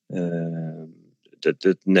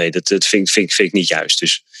 dat vind ik niet juist.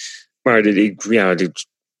 Dus... Maar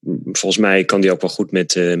volgens mij kan die ook wel goed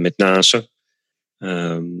met Nase.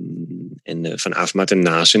 En Van Avermaat en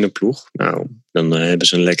Nase in een ploeg. Nou, dan hebben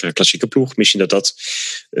ze een lekkere klassieke ploeg. Misschien dat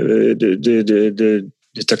de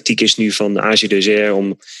tactiek is nu van AG Desert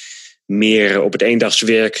om meer op het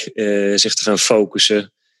eendagswerk zich te gaan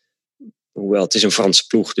focussen. Hoewel, het is een Franse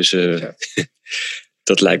ploeg. Dus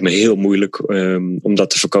dat lijkt me heel moeilijk om dat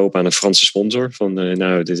te verkopen aan een Franse sponsor.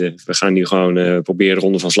 We gaan nu gewoon proberen de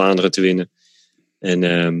Ronde van Vlaanderen te winnen.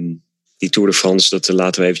 En die Tour de France, dat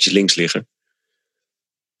laten we eventjes links liggen.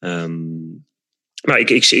 Maar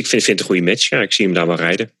ik vind het een goede match. Ja, ik zie hem daar wel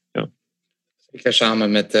rijden. Ja. Ik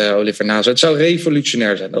samen met Oliver Naas. Het zou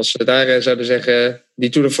revolutionair zijn als ze daar zouden zeggen... die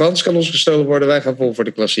Tour de France kan ons gestolen worden. Wij gaan vol voor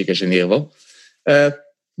de klassiekers in ieder geval.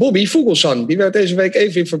 Bobby Vogelsang, die werd deze week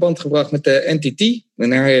even in verband gebracht met de NTT.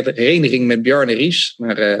 Een hereniging met Bjarne Ries.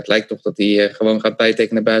 Maar het lijkt toch dat hij gewoon gaat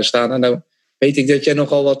bijtekenen bij Astana. Nou weet ik dat jij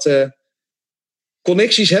nogal wat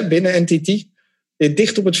connecties hebt binnen NTT. Die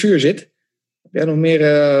dicht op het vuur zit. Heb jij nog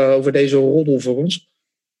meer over deze roddel voor ons?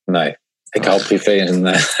 Nee. Ik hou privé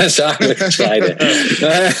en zakelijk gescheiden.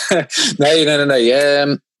 Nee.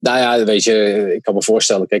 Nou ja, weet je, ik kan me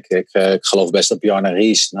voorstellen, kijk, ik geloof best dat Bjarne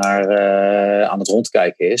Ries aan het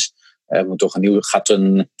rondkijken is. Moet toch gaat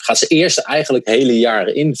zijn eerste eigenlijk hele jaar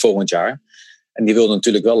in volgend jaar. En die wil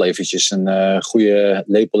natuurlijk wel eventjes een goede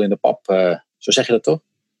lepel in de pap, zo zeg je dat toch?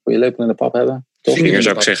 Goede lepel in de pap hebben? Toch? Vinger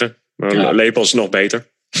zou ik zeggen, maar lepel is nog beter.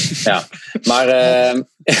 Ja,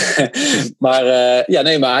 maar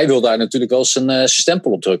hij wil daar natuurlijk wel zijn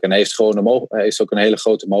stempel op drukken. En hij heeft ook een hele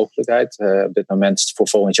grote mogelijkheid. Op dit moment voor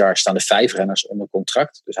volgend jaar staan er 5 renners onder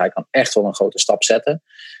contract. Dus hij kan echt wel een grote stap zetten.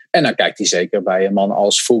 En dan kijkt hij zeker bij een man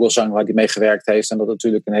als Vogelsang, waar hij mee gewerkt heeft. En dat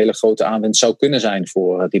natuurlijk een hele grote aanwinst zou kunnen zijn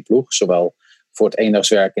voor die ploeg. Zowel voor het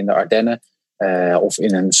eendagswerk in de Ardennen. Of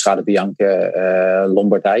in een Strade Bianche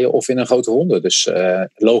Lombardije. Of in een grote ronde. Dus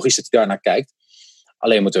logisch dat hij daar naar kijkt.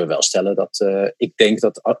 Alleen moeten we wel stellen dat ik denk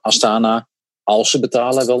dat Astana, als ze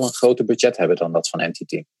betalen, wel een groter budget hebben dan dat van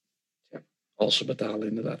NTT. Ja, als ze betalen,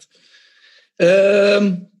 inderdaad.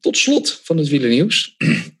 Tot slot van het wielernieuws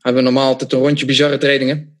hebben we normaal altijd een rondje bizarre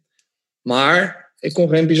trainingen. Maar ik kon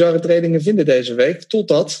geen bizarre trainingen vinden deze week.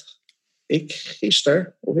 Totdat ik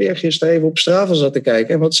gisteren of eergisteren even op Strava zat te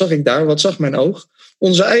kijken. En wat zag ik daar? Wat zag mijn oog?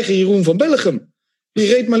 Onze eigen Jeroen van Bellegem.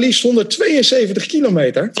 Die reed maar liefst 172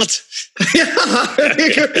 kilometer. Wat? Ja,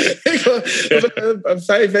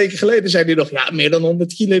 5 weken geleden zei hij nog... ja, meer dan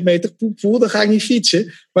 100 kilometer poepvoel, dan ga ik niet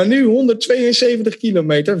fietsen. Maar nu 172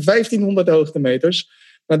 kilometer, 1500 hoogtemeters.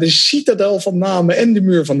 Maar de citadel van Namen en de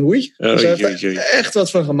muur van Hoei. Dus hij heeft er echt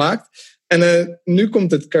wat van gemaakt. En nu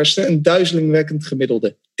komt het, Karsten, een duizelingwekkend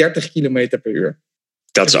gemiddelde. 30 kilometer per uur.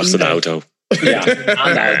 Dat is achter de auto. Ja,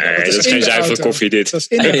 aan de auto. Nee, dat is geen zuivere koffie dit. Dat is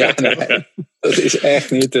in de auto. Nee, dat is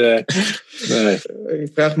echt niet... nee.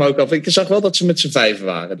 Ik vraag me ook af. Ik zag wel dat ze met z'n 5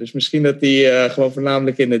 waren. Dus misschien dat hij gewoon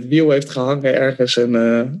voornamelijk in het wiel heeft gehangen ergens.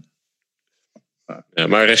 Ja,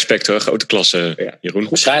 maar respect hoor, grote klasse, Jeroen.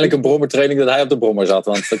 Waarschijnlijk een brommertraining dat hij op de brommer zat,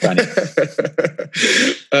 want dat kan niet.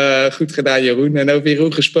 Goed gedaan, Jeroen. En over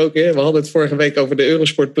Jeroen gesproken, we hadden het vorige week over de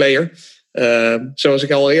Eurosport Player. Zoals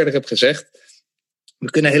ik al eerder heb gezegd. We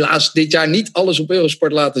kunnen helaas dit jaar niet alles op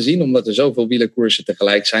Eurosport laten zien, omdat er zoveel wielerkoersen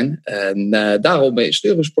tegelijk zijn. En daarom is de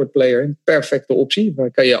Eurosport Player een perfecte optie.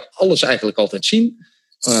 Daar kan je alles eigenlijk altijd zien.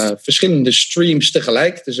 Verschillende streams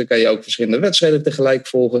tegelijk. Dus dan kan je ook verschillende wedstrijden tegelijk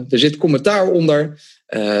volgen. Er zit commentaar onder.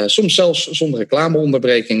 Soms zelfs zonder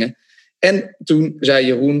reclameonderbrekingen. En toen zei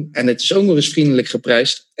Jeroen, en het is ook nog eens vriendelijk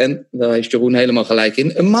geprijsd. En daar heeft Jeroen helemaal gelijk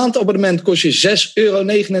in. Een maandabonnement kost je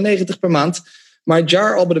 €6,99 per maand. Maar het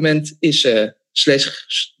jaarabonnement is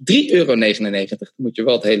slechts €3,99. Dan moet je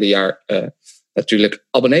wel het hele jaar natuurlijk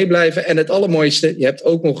abonnee blijven. En het allermooiste, je hebt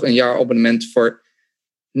ook nog een jaarabonnement voor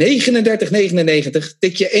 €39,99.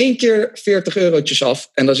 Tik je 1 keer €40 af.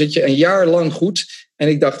 En dan zit je een jaar lang goed. En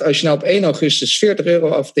ik dacht, als je nou op 1 augustus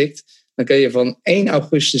 €40 aftikt, dan kun je van 1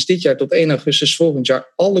 augustus dit jaar tot 1 augustus volgend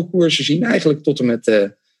jaar alle koersen zien. Eigenlijk tot en met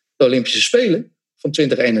de Olympische Spelen van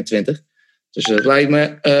 2021. Dus dat lijkt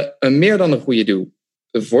me meer dan een goede deal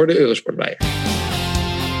voor de Eurosportleier.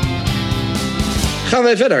 Gaan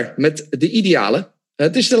wij verder met de idealen.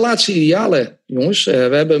 Het is de laatste idealen, jongens. We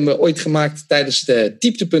hebben hem ooit gemaakt tijdens de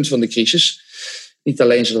dieptepunt van de crisis. Niet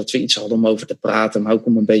alleen zodat we iets hadden om over te praten, maar ook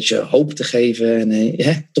om een beetje hoop te geven.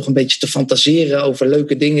 En toch een beetje te fantaseren over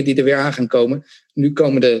leuke dingen die er weer aan gaan komen. Nu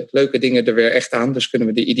komen de leuke dingen er weer echt aan. Dus kunnen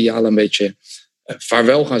we de idealen een beetje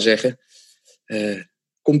vaarwel gaan zeggen.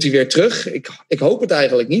 Komt hij weer terug? Ik hoop het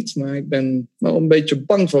eigenlijk niet. Maar ik ben wel een beetje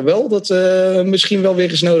bang voor wel dat we misschien wel weer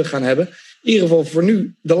eens nodig gaan hebben. In ieder geval voor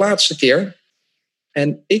nu de laatste keer.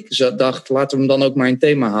 En ik dacht, laten we hem dan ook maar in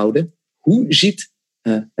thema houden. Hoe ziet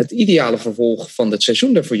het ideale vervolg van het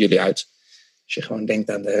seizoen er voor jullie uit? Als je gewoon denkt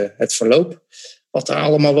aan het verloop. Wat er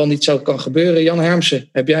allemaal wel niet zo kan gebeuren. Jan Hermsen,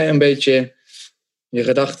 heb jij een beetje je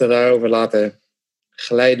gedachten daarover laten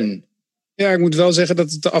glijden? Ja, ik moet wel zeggen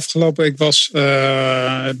dat het de afgelopen... Ik was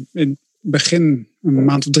in het begin een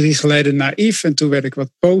maand of 3 geleden naïef. En toen werd ik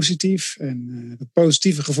wat positief. En het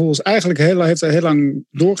positieve gevoel is eigenlijk heeft heel lang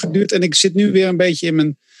doorgeduurd. En ik zit nu weer een beetje in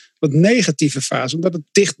mijn wat negatieve fase. Omdat het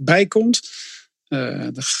dichtbij komt.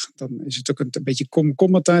 Dan is het ook een beetje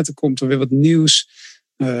komkommertijd. Er komt er weer wat nieuws.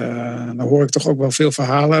 Dan hoor ik toch ook wel veel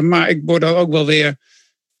verhalen. Maar ik word dan ook wel weer...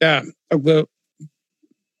 Ja, ook wel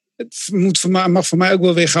mag voor mij ook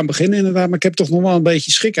wel weer gaan beginnen inderdaad. Maar ik heb toch nog wel een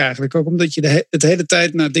beetje schrik eigenlijk. Ook omdat je het hele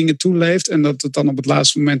tijd naar dingen toeleeft. En dat het dan op het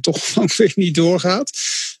laatste moment toch ook weer niet doorgaat.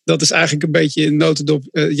 Dat is eigenlijk een beetje in notendop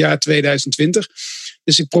jaar 2020.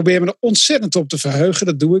 Dus ik probeer me er ontzettend op te verheugen.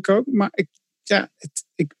 Dat doe ik ook. Maar ik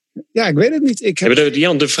weet het niet.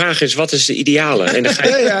 Jan, de vraag is, wat is de ideale? En dan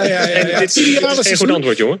ga je... ja. Dit is geen goed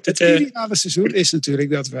antwoord, jongen. Het ideale seizoen is natuurlijk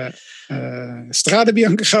dat we Strade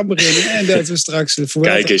Bianca gaan beginnen. En dat we straks de Vuelta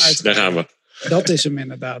Kijk eens, daar gaan we. Dat is hem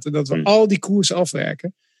inderdaad. En dat we al die koersen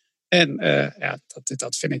afwerken. En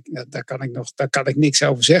dat vind ik, daar kan ik niks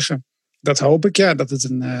over zeggen. Dat hoop ik, dat het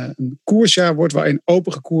een koersjaar wordt waarin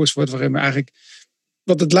open gekoerst wordt. Waarin we eigenlijk...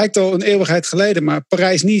 Want het lijkt al een eeuwigheid geleden. Maar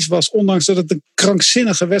Parijs-Nice was, ondanks dat het een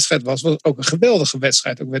krankzinnige wedstrijd was ook een geweldige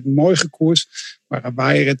wedstrijd. Ook werd mooi gekoerst. Er waren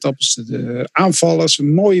waaieretappes, de aanvallers,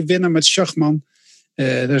 een mooie winnaar met Schachman.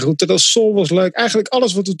 De Route del Sol was leuk. Eigenlijk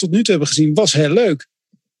alles wat we tot nu toe hebben gezien was heel leuk.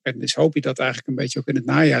 En dus hoop je dat eigenlijk een beetje ook in het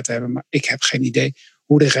najaar te hebben. Maar ik heb geen idee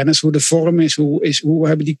hoe de renners, hoe de vorm is. Hoe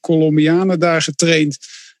hebben die Colombianen daar getraind?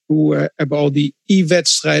 Hoe hebben al die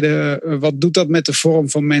e-wedstrijden? Wat doet dat met de vorm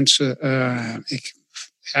van mensen? Ik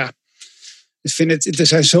vind er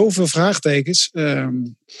zijn zoveel vraagtekens.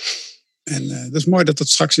 Dat is mooi dat het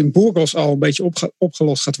straks in Burgos al een beetje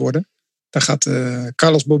opgelost gaat worden. Daar gaat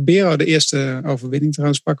Carlos Bobero de eerste overwinning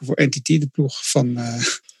trouwens pakken voor NTT, de ploeg van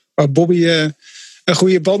waar Bobby een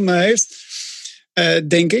goede band mee heeft.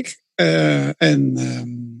 Denk ik.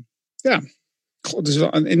 God, het is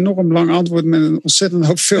wel een enorm lang antwoord met een ontzettend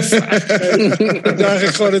hoop veel vragen. Daar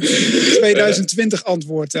gewoon het 2020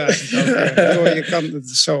 antwoord eigenlijk. Je kan het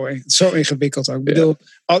is zo ingewikkeld ook. Ik bedoel,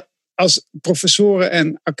 als professoren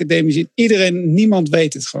en academici, niemand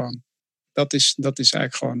weet het gewoon. Dat is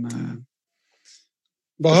eigenlijk gewoon...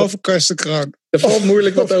 behalve Karsten Kroon. Er valt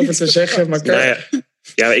moeilijk wat over te zeggen, maar...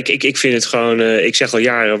 Ik vind het gewoon... ik zeg al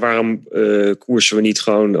jaren, waarom koersen we niet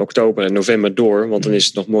gewoon oktober en november door? Want dan is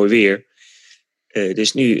het nog mooi weer.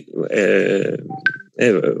 Dus nu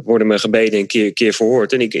worden mijn gebeden een keer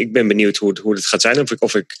verhoord. En ik ben benieuwd hoe het gaat zijn.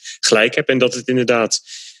 Of ik gelijk heb. En dat het inderdaad...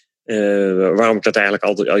 waarom ik dat eigenlijk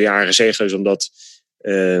al jaren zeg, is omdat...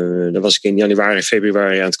 dan was ik in januari,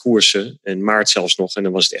 februari aan het koersen. En maart zelfs nog. En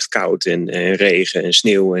dan was het echt koud. En regen en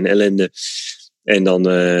sneeuw en ellende. En dan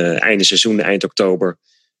einde seizoen, eind oktober.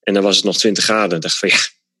 En dan was het nog 20 graden. Ik dacht van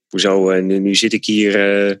hoezo? Nu zit ik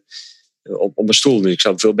hier... op mijn stoel. Dus ik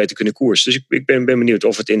zou veel beter kunnen koersen. Dus ik ben benieuwd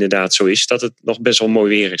of het inderdaad zo is. Dat het nog best wel mooi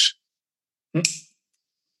weer is.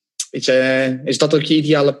 Is dat ook je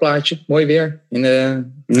ideale plaatje? Mooi weer?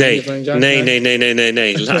 Nee.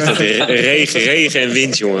 Laat het regen en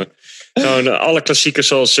wind, jongen. Gewoon alle klassiekers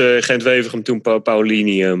zoals Gent-Wevelgem toen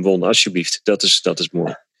Paulini won. Alsjeblieft. Dat is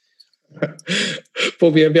mooi.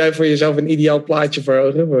 Bobby, heb jij voor jezelf een ideaal plaatje voor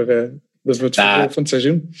ogen? Dat wordt het vervolg van het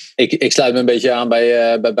seizoen. Ik sluit me een beetje aan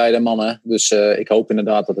bij beide mannen. Dus ik hoop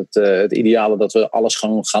inderdaad dat het ideale dat we alles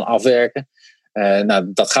gewoon gaan afwerken.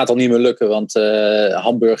 Dat gaat al niet meer lukken, want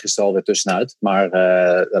Hamburg is er alweer tussenuit. Maar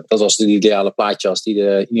dat was het ideale plaatje als die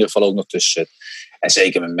er in ieder geval ook nog tussen zit. En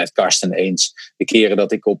zeker met Karsten eens. De keren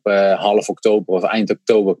dat ik op half oktober of eind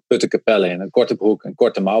oktober Puttenkapelle in een korte broek en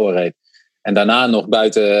korte mouwen reed. En daarna nog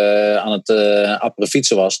buiten aan het apperen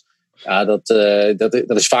fietsen was. Ja, dat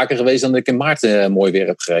is vaker geweest dan dat ik in maart mooi weer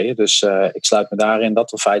heb gereden. Dus ik sluit me daarin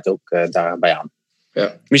dat feit ook daarbij aan.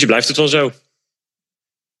 Ja. Misschien blijft het wel zo.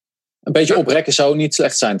 Een beetje oprekken zou niet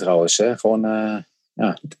slecht zijn trouwens. Hè? Gewoon,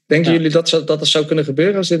 Denken jullie dat het zou kunnen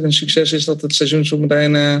gebeuren als dit een succes is? Dat het seizoen zo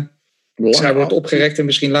meteen langer wordt opgerekt en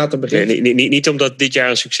misschien later begint? Nee, niet omdat dit jaar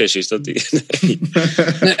een succes is.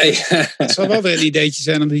 Nee. Het zal wel weer een ideetje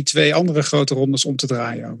zijn om die 2 andere grote rondes om te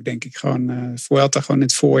draaien ook, denk ik. Gewoon Vuelta gewoon in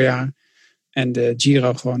het voorjaar en de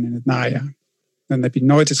Giro gewoon in het najaar. Dan heb je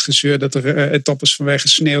nooit het gezeur dat er etappes vanwege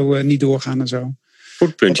sneeuw niet doorgaan en zo.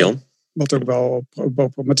 Goed punt, Jan. Wat ook wel maar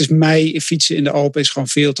het is mei, fietsen in de Alpen is gewoon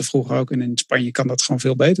veel te vroeg ook. En in Spanje kan dat gewoon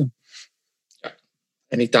veel beter. Ja.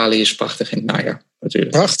 En Italië is prachtig in het najaar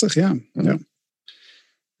natuurlijk. Prachtig, ja.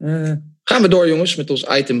 Gaan we door, jongens, met ons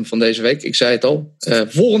item van deze week. Ik zei het al.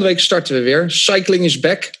 Volgende week starten we weer. Cycling is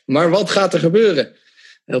back. Maar wat gaat er gebeuren?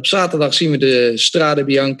 Op zaterdag zien we de Strade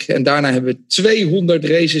Bianca. En daarna hebben we 200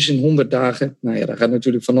 races in 100 dagen. Nou ja, daar gaat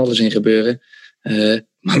natuurlijk van alles in gebeuren.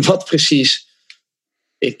 Maar wat precies?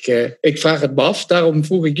 Ik vraag het me af. Daarom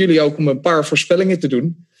vroeg ik jullie ook om een paar voorspellingen te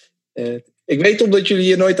doen. Ik weet omdat jullie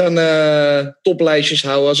hier nooit aan toplijstjes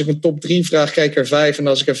houden. Als ik een top 3 vraag, kijk er 5. En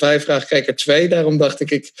als ik er 5 vraag, kijk er 2. Daarom dacht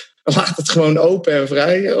ik laat het gewoon open en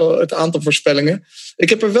vrij. Het aantal voorspellingen. Ik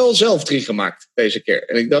heb er wel zelf 3 gemaakt deze keer.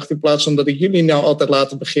 En ik dacht in plaats van dat ik jullie nou altijd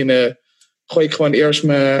laten beginnen, gooi ik gewoon eerst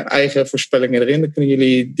mijn eigen voorspellingen erin. Dan kunnen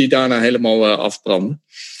jullie die daarna helemaal afbranden.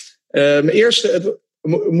 Mijn eerste, het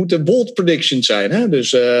moeten bold predictions zijn. Hè?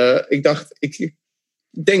 Dus ik dacht, ik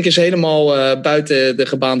denk eens helemaal buiten de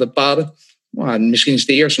gebaande paden. Maar misschien is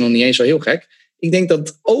de eerste nog niet eens zo heel gek. Ik denk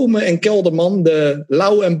dat Ome en Kelderman de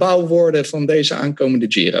Lau en Bouw worden van deze aankomende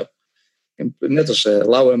Giro. Net als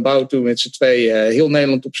Lau en Bouw toen met z'n tweeën heel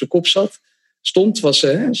Nederland op zijn kop stond.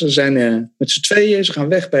 Ze zijn met z'n tweeën, ze gaan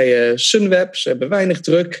weg bij Sunweb. Ze hebben weinig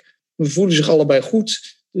druk. We voelen zich allebei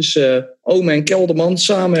goed. Dus Ome en Kelderman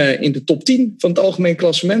samen in de top 10 van het algemeen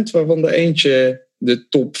klassement. Waarvan de eentje de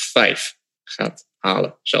top 5 gaat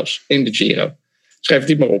halen. Zelfs in de Giro. Schrijf het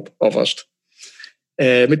niet maar op, alvast.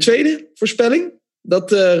 Mijn tweede voorspelling.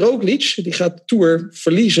 Dat Roglic, die gaat de Tour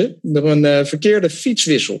verliezen door een verkeerde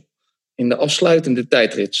fietswissel. In de afsluitende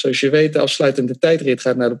tijdrit. Zoals je weet, de afsluitende tijdrit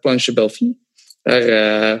gaat naar de Planche Belleville.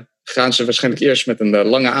 Daar gaan ze waarschijnlijk eerst met een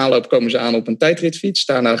lange aanloop komen ze aan op een tijdritfiets.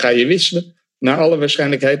 Daarna ga je wisselen. Naar alle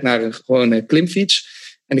waarschijnlijkheid naar een gewone klimfiets.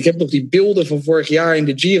 En ik heb nog die beelden van vorig jaar in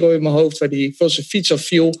de Giro in mijn hoofd. Waar hij van zijn fiets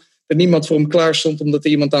afviel. Dat niemand voor hem klaar stond omdat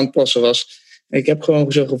er iemand aan het plassen was. En ik heb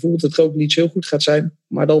gewoon zo gevoeld dat Roglic heel goed gaat zijn.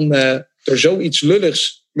 Maar dan door zoiets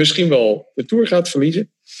lulligs misschien wel de Tour gaat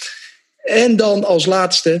verliezen. En dan als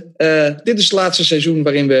laatste. Dit is het laatste seizoen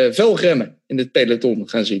waarin we velgremmen in het peloton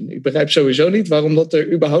gaan zien. Ik begrijp sowieso niet waarom dat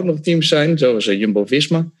er überhaupt nog teams zijn. Zoals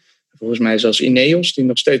Jumbo-Visma. Volgens mij zelfs Ineos die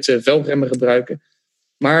nog steeds velgremmen gebruiken.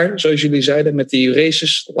 Maar zoals jullie zeiden met die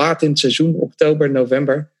races laat in het seizoen. Oktober,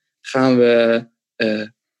 november. Gaan we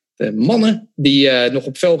de mannen die nog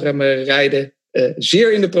op velgremmen rijden.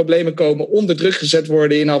 Zeer in de problemen komen. Onder druk gezet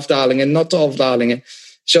worden in afdalingen. Natte afdalingen.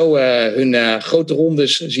 Zo hun grote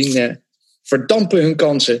rondes zien verdampen hun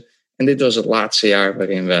kansen. En dit was het laatste jaar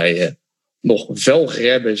waarin wij nog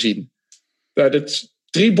velgremmen zien. Dat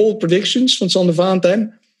 3 bold predictions van Sander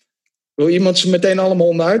Valentijn. Wil iemand ze meteen allemaal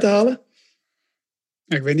onderuit halen?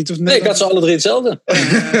 Ik weet niet of Nee, ik had ze alle 3 hetzelfde.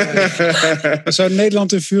 Zou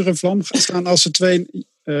Nederland in vuur en vlam gaan staan als ze 2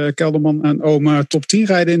 Kelderman en Ome top 10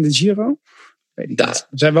 rijden in de Giro? Weet niet.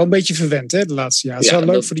 We zijn wel een beetje verwend hè, de laatste jaren. Het zou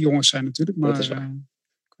leuk voor de jongens zijn natuurlijk. Maar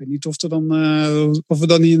ik weet niet of we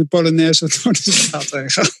dan niet in de Polonaise door de straat heen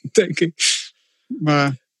gaan, denk ik.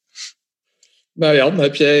 Maar... Nou Jan,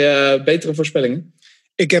 heb jij betere voorspellingen?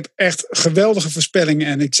 Ik heb echt geweldige voorspellingen.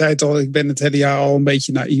 En ik zei het al, ik ben het hele jaar al een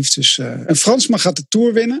beetje naïef. Dus een Fransman gaat de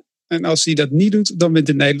Tour winnen. En als hij dat niet doet, dan wint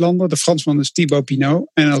de Nederlander. De Fransman is Thibaut Pinot.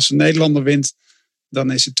 En als een Nederlander wint,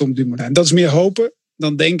 dan is het Tom Dumoulin. Dat is meer hopen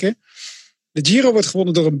dan denken. De Giro wordt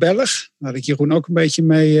gewonnen door een Belg. Daar had ik Jeroen ook een beetje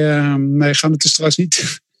mee gaan. Het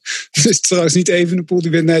is trouwens niet Evenepoel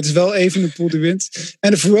die wint. Nee, het is wel Evenepoel die wint.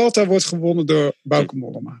 En de Vuelta wordt gewonnen door Bauke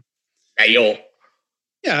Mollema. Nee joh.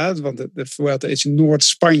 Ja, want de Vuelta is in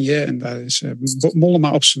Noord-Spanje. En daar is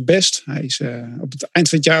Mollema op zijn best. Hij is op het eind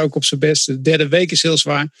van het jaar ook op zijn best. De derde week is heel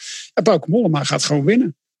zwaar. En Bauke Mollema gaat gewoon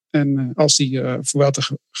winnen. En als die Vuelta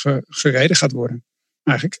gereden gaat worden.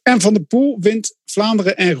 Eigenlijk. En Van der Poel wint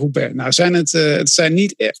Vlaanderen en Roubaix. Nou,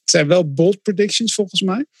 het zijn wel bold predictions volgens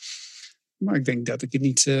mij. Maar ik denk dat ik het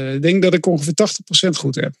niet. Ik denk dat ik ongeveer 80%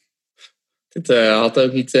 goed heb. Dit had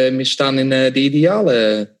ook niet misstaan in de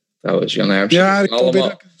ideale trouwens, Jan Hermsen. Ja, ik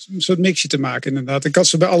probeer een soort mixje te maken inderdaad. Ik had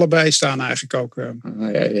ze bij allebei staan eigenlijk ook.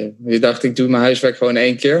 Je dacht, ik doe mijn huiswerk gewoon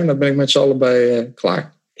 1 keer. En dan ben ik met z'n allebei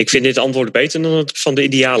klaar. Ik vind dit antwoord beter dan het van de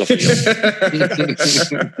ideale van jou.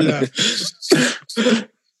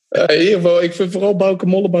 In ieder geval, ik vind vooral Bauke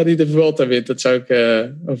Mollema die de Vuelta wint. Dat zou ik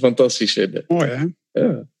fantastisch vinden. Mooi hè?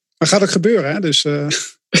 Ja. Maar gaat ook gebeuren hè? Dus, ja.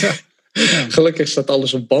 Gelukkig staat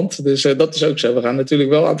alles op band. Dus dat is ook zo. We gaan natuurlijk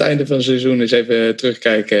wel aan het einde van het seizoen eens even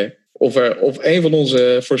terugkijken of een van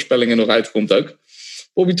onze voorspellingen nog uitkomt ook.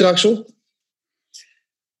 Bobby Traxel?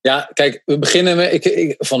 Ja, kijk, we beginnen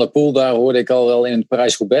met... Van der Poel, daar hoorde ik al wel in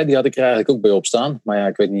Parijs-Roubaix. Die had ik er eigenlijk ook bij op staan. Maar ja,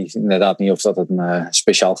 ik weet inderdaad niet of dat een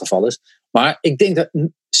speciaal geval is. Maar ik denk dat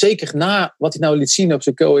zeker na wat hij nou liet zien op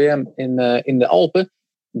zijn KOM in de Alpen...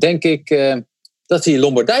 denk ik dat hij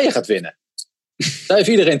Lombardije gaat winnen. Daar heeft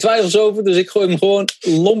iedereen twijfels over. Dus ik gooi hem gewoon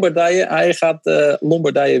Lombardije. Hij gaat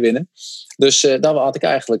Lombardije winnen. Dus dat had ik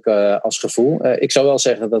eigenlijk als gevoel. Ik zou wel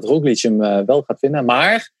zeggen dat Roglic hem wel gaat winnen.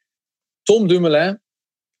 Maar Tom Dumoulin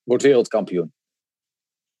wordt wereldkampioen.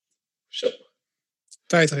 Zo.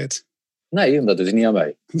 Tijdrit. Nee, dat is niet aan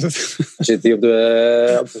mij. Dan zit hij op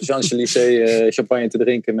de Champs-Élysées champagne te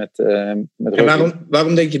drinken met En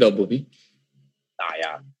waarom denk je dat, Bobby? Nou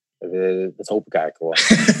ja, dat hoop ik eigenlijk wel.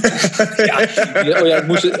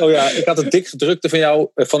 Ik had het dik gedrukte van jou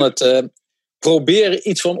van het proberen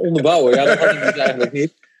iets van onderbouwen. Ja, dat had ik eigenlijk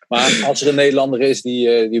niet. Maar als er een Nederlander is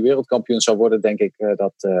die wereldkampioen zou worden, denk ik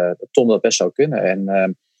dat Tom dat best zou kunnen. En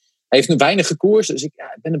hij heeft nu weinig gekoerst, dus ik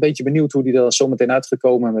ben een beetje benieuwd hoe hij er zo meteen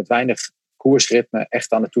uitgekomen met weinig koersritme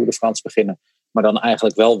echt aan de Tour de France beginnen. Maar dan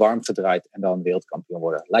eigenlijk wel warm gedraaid en dan wereldkampioen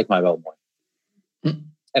worden. Lijkt mij wel mooi.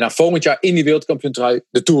 En dan volgend jaar in die wereldkampioentrui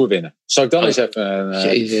de Tour winnen. Zal ik dan eens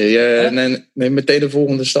even... Nee, meteen de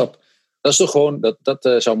volgende stap. Dat is toch gewoon...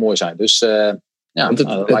 Dat zou mooi zijn. Dus Want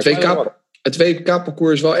het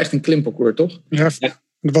WK-parcours is wel echt een klimparcours, toch? Ja,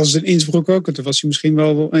 dat was het in Innsbruck ook. En toen was hij misschien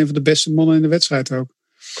wel een van de beste mannen in de wedstrijd ook.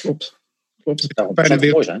 Klopt. Dat zou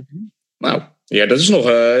mooi zijn. Nou, ja, dat is nog...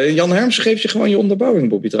 Jan Hermsen geeft je gewoon je onderbouwing,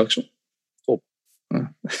 Bobby Traxel. Top.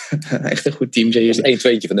 Echt een goed team, zeg je. Dat is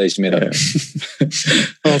 1-2'tje van deze middag.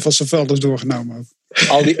 Alvast zijn velders doorgenomen ook.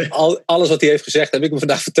 Alles wat hij heeft gezegd, heb ik me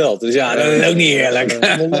vandaag verteld. Dus ja, dat is ook niet eerlijk.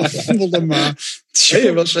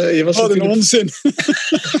 Je was wat een onzin.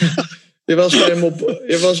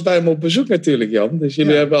 Je was bij hem op bezoek natuurlijk, Jan. Dus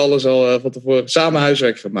jullie hebben alles al van tevoren samen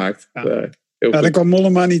huiswerk gemaakt. Ja, daar kwam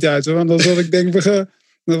Mollema niet uit. Hoor, want dan was ik denk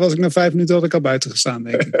dan was ik na 5 minuten had ik al buiten gestaan,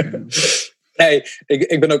 denk ik. Nee,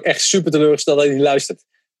 ik ben ook echt super teleurgesteld dat hij niet luistert.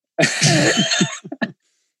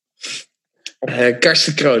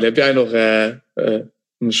 Karsten Kroon, heb jij nog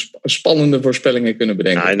spannende voorspellingen kunnen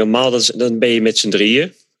bedenken? Nou, normaal dan ben je met z'n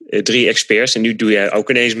drieën. 3 experts. En nu doe jij ook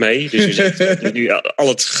ineens mee. Dus je zegt, nu al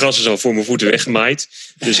het gras is al voor mijn voeten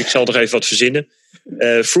weggemaaid. Dus ik zal nog even wat verzinnen.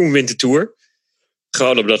 Froome wint de Tour.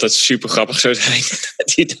 Gewoon omdat het super grappig zou zijn.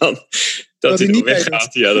 dat hij dan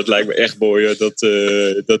weggaat. Ja, dat lijkt me echt mooi. Dat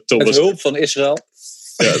Thomas... Met hulp van Israël.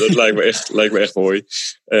 Ja, dat lijkt me echt mooi.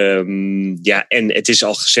 En het is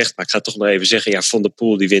al gezegd, maar ik ga het toch nog even zeggen. Ja, Van der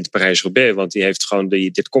Poel die wint Parijs-Roubaix. Want die heeft gewoon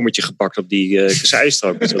dit kommetje gepakt op die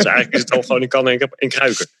kasseistrook. Dus eigenlijk is het al gewoon in kan en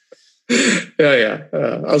kruiken. Ja.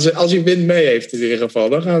 Als hij wind mee heeft in ieder geval,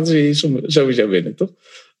 dan gaan ze sowieso winnen, toch?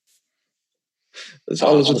 Dat is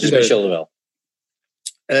alles wat Michel er wel.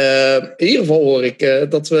 In ieder geval hoor ik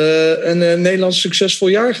dat we een Nederlands succesvol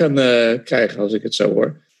jaar gaan krijgen, als ik het zo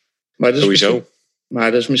hoor. Maar sowieso.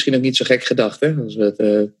 Maar dat is misschien ook niet zo gek gedacht, hè? Als we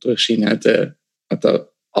het terugzien uit de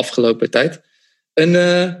afgelopen tijd.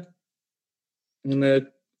 Een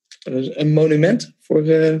monument voor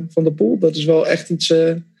Van der Poel. Dat is wel echt iets...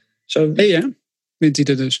 zo... Nee, ja? Wint hij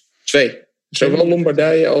er dus? 2. Zowel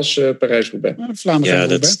Lombardije als Parijs-Roubaix. Ja,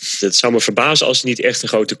 dat zou me verbazen als hij niet echt een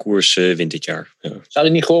grote koers wint dit jaar. Ja. Zou hij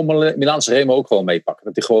niet gewoon Milaanse Remo ook gewoon meepakken?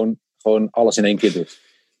 Dat hij gewoon alles in één keer doet.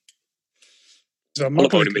 Dat is wel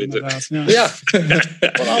makkelijk, inderdaad. Ja.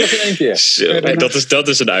 Gewoon alles in één keer. Zo, dat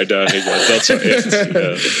is een uitdaging. Ja. Dat zou echt...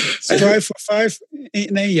 5 voor 5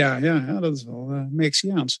 in 1 jaar. Ja, dat is wel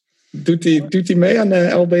Mexicaans. Doet hij mee aan de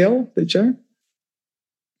LBL dit jaar?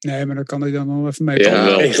 Nee, maar dan kan hij dan wel even mee.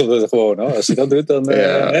 Ja, regelt het gewoon. Hoor. Als hij dat doet, dan...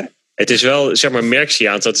 Het is wel, zeg maar,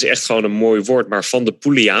 Merxiaans, dat is echt gewoon een mooi woord. Maar Van de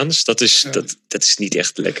Poeliaans, dat is niet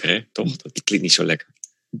echt lekker, hè? Toch? Dat klinkt niet zo lekker.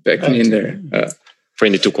 Back in there. Voor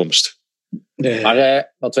in de toekomst. Nee.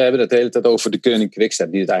 Maar want we hebben het de hele tijd over de Koning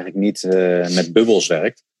Quickstep, die het eigenlijk niet met bubbels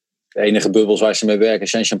werkt. De enige bubbels waar ze mee werken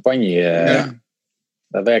zijn champagne.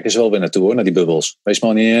 Daar werken ze wel weer naartoe, hoor, naar die bubbels. Wees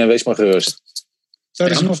maar gerust.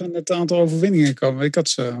 Zouden ze nog in het aantal overwinningen komen? Ik had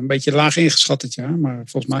ze een beetje laag ingeschat dit jaar. Maar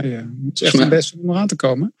volgens mij is het echt het beste om eraan te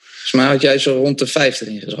komen. Volgens mij had jij zo rond de 50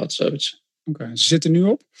 ingeschat. Zoiets. Oké, ze zitten nu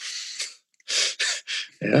op?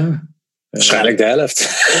 Ja. Waarschijnlijk de helft.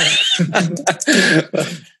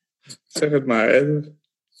 Zeg het maar.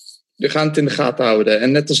 We gaan het in de gaten houden.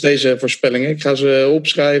 En net als deze voorspellingen. Ik ga ze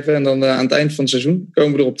opschrijven. En dan aan het eind van het seizoen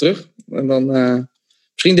komen we erop terug. En dan...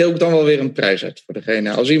 Misschien deel ik dan wel weer een prijs uit voor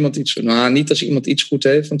degene. Als iemand iets... Nou, niet als iemand iets goed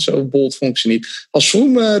heeft. Want zo bold vond ik ze niet. Als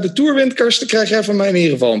Froome de Tour wint, Karsten, krijg jij van mij in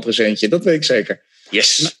ieder geval een presentje. Dat weet ik zeker.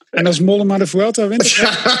 Yes. En als Mollema de Vuelta wint?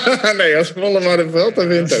 Nee, als Mollema de Vuelta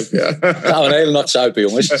wint ook, ja. Nou, een hele nacht zuipen,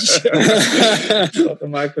 jongens. Dan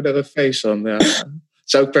maken we er een feest van, ja.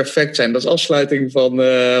 Het zou ook perfect zijn. Dat is afsluiting van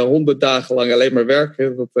 100 dagen lang alleen maar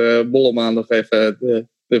werken. Dat Mollema nog even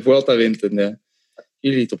de Vuelta wint en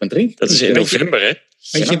jullie het op een drink. Dat is in november, hè?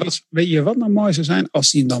 Weet je wat nou mooi zou zijn?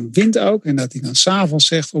 Als hij hem dan wint ook. En dat hij dan 's avonds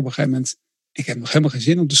zegt op een gegeven moment... Ik heb nog helemaal geen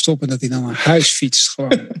zin om te stoppen. En dat hij dan naar huis fietst.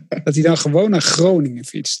 Gewoon. Dat hij dan gewoon naar Groningen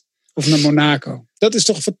fietst. Of naar Monaco. Dat is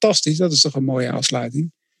toch fantastisch? Dat is toch een mooie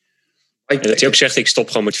afsluiting? En dat hij ook zegt, ik stop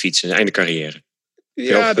gewoon met fietsen. Einde carrière.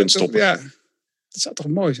 Ja, dat zou toch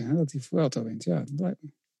mooi zijn, hè? Dat hij Vuelta wint. Ja, dat lijkt me.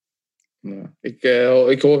 Ja,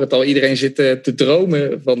 ik hoor het al. Iedereen zit te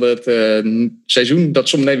dromen van het seizoen dat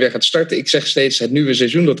zometeen weer gaat starten. Ik zeg steeds het nieuwe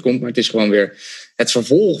seizoen dat komt. Maar het is gewoon weer het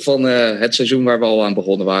vervolg van het seizoen waar we al aan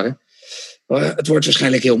begonnen waren. Het wordt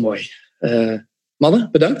waarschijnlijk heel mooi. Mannen,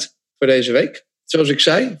 bedankt voor deze week. Zoals ik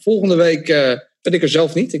zei, volgende week ben ik er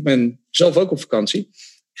zelf niet. Ik ben zelf ook op vakantie.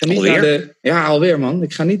 Ik ga niet alweer? Alweer, man.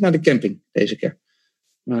 Ik ga niet naar de camping deze keer.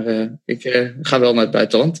 Maar ik ga wel naar het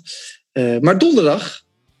buitenland. Maar donderdag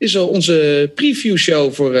is onze preview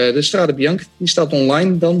show voor de Strade Bianche. Die staat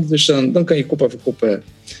online dan. Dus dan kan je kop over kop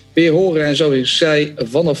weer horen. En zoals ik zei,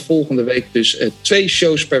 vanaf volgende week dus 2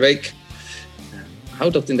 shows per week.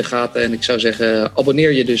 Houd dat in de gaten. En ik zou zeggen,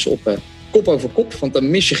 abonneer je dus op Kop over Kop. Want dan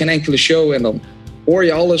mis je geen enkele show. En dan hoor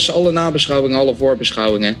je alles, alle nabeschouwingen, alle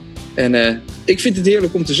voorbeschouwingen. En ik vind het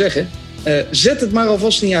heerlijk om te zeggen. Zet het maar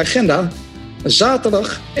alvast in je agenda.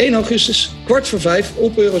 Zaterdag 1 augustus, 4:15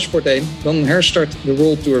 op Eurosport 1. Dan herstart de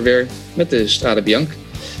World Tour weer met de Strade Bianche.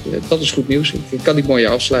 Dat is goed nieuws. Ik kan niet mooier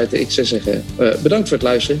afsluiten. Ik zou zeggen, bedankt voor het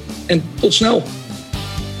luisteren en tot snel.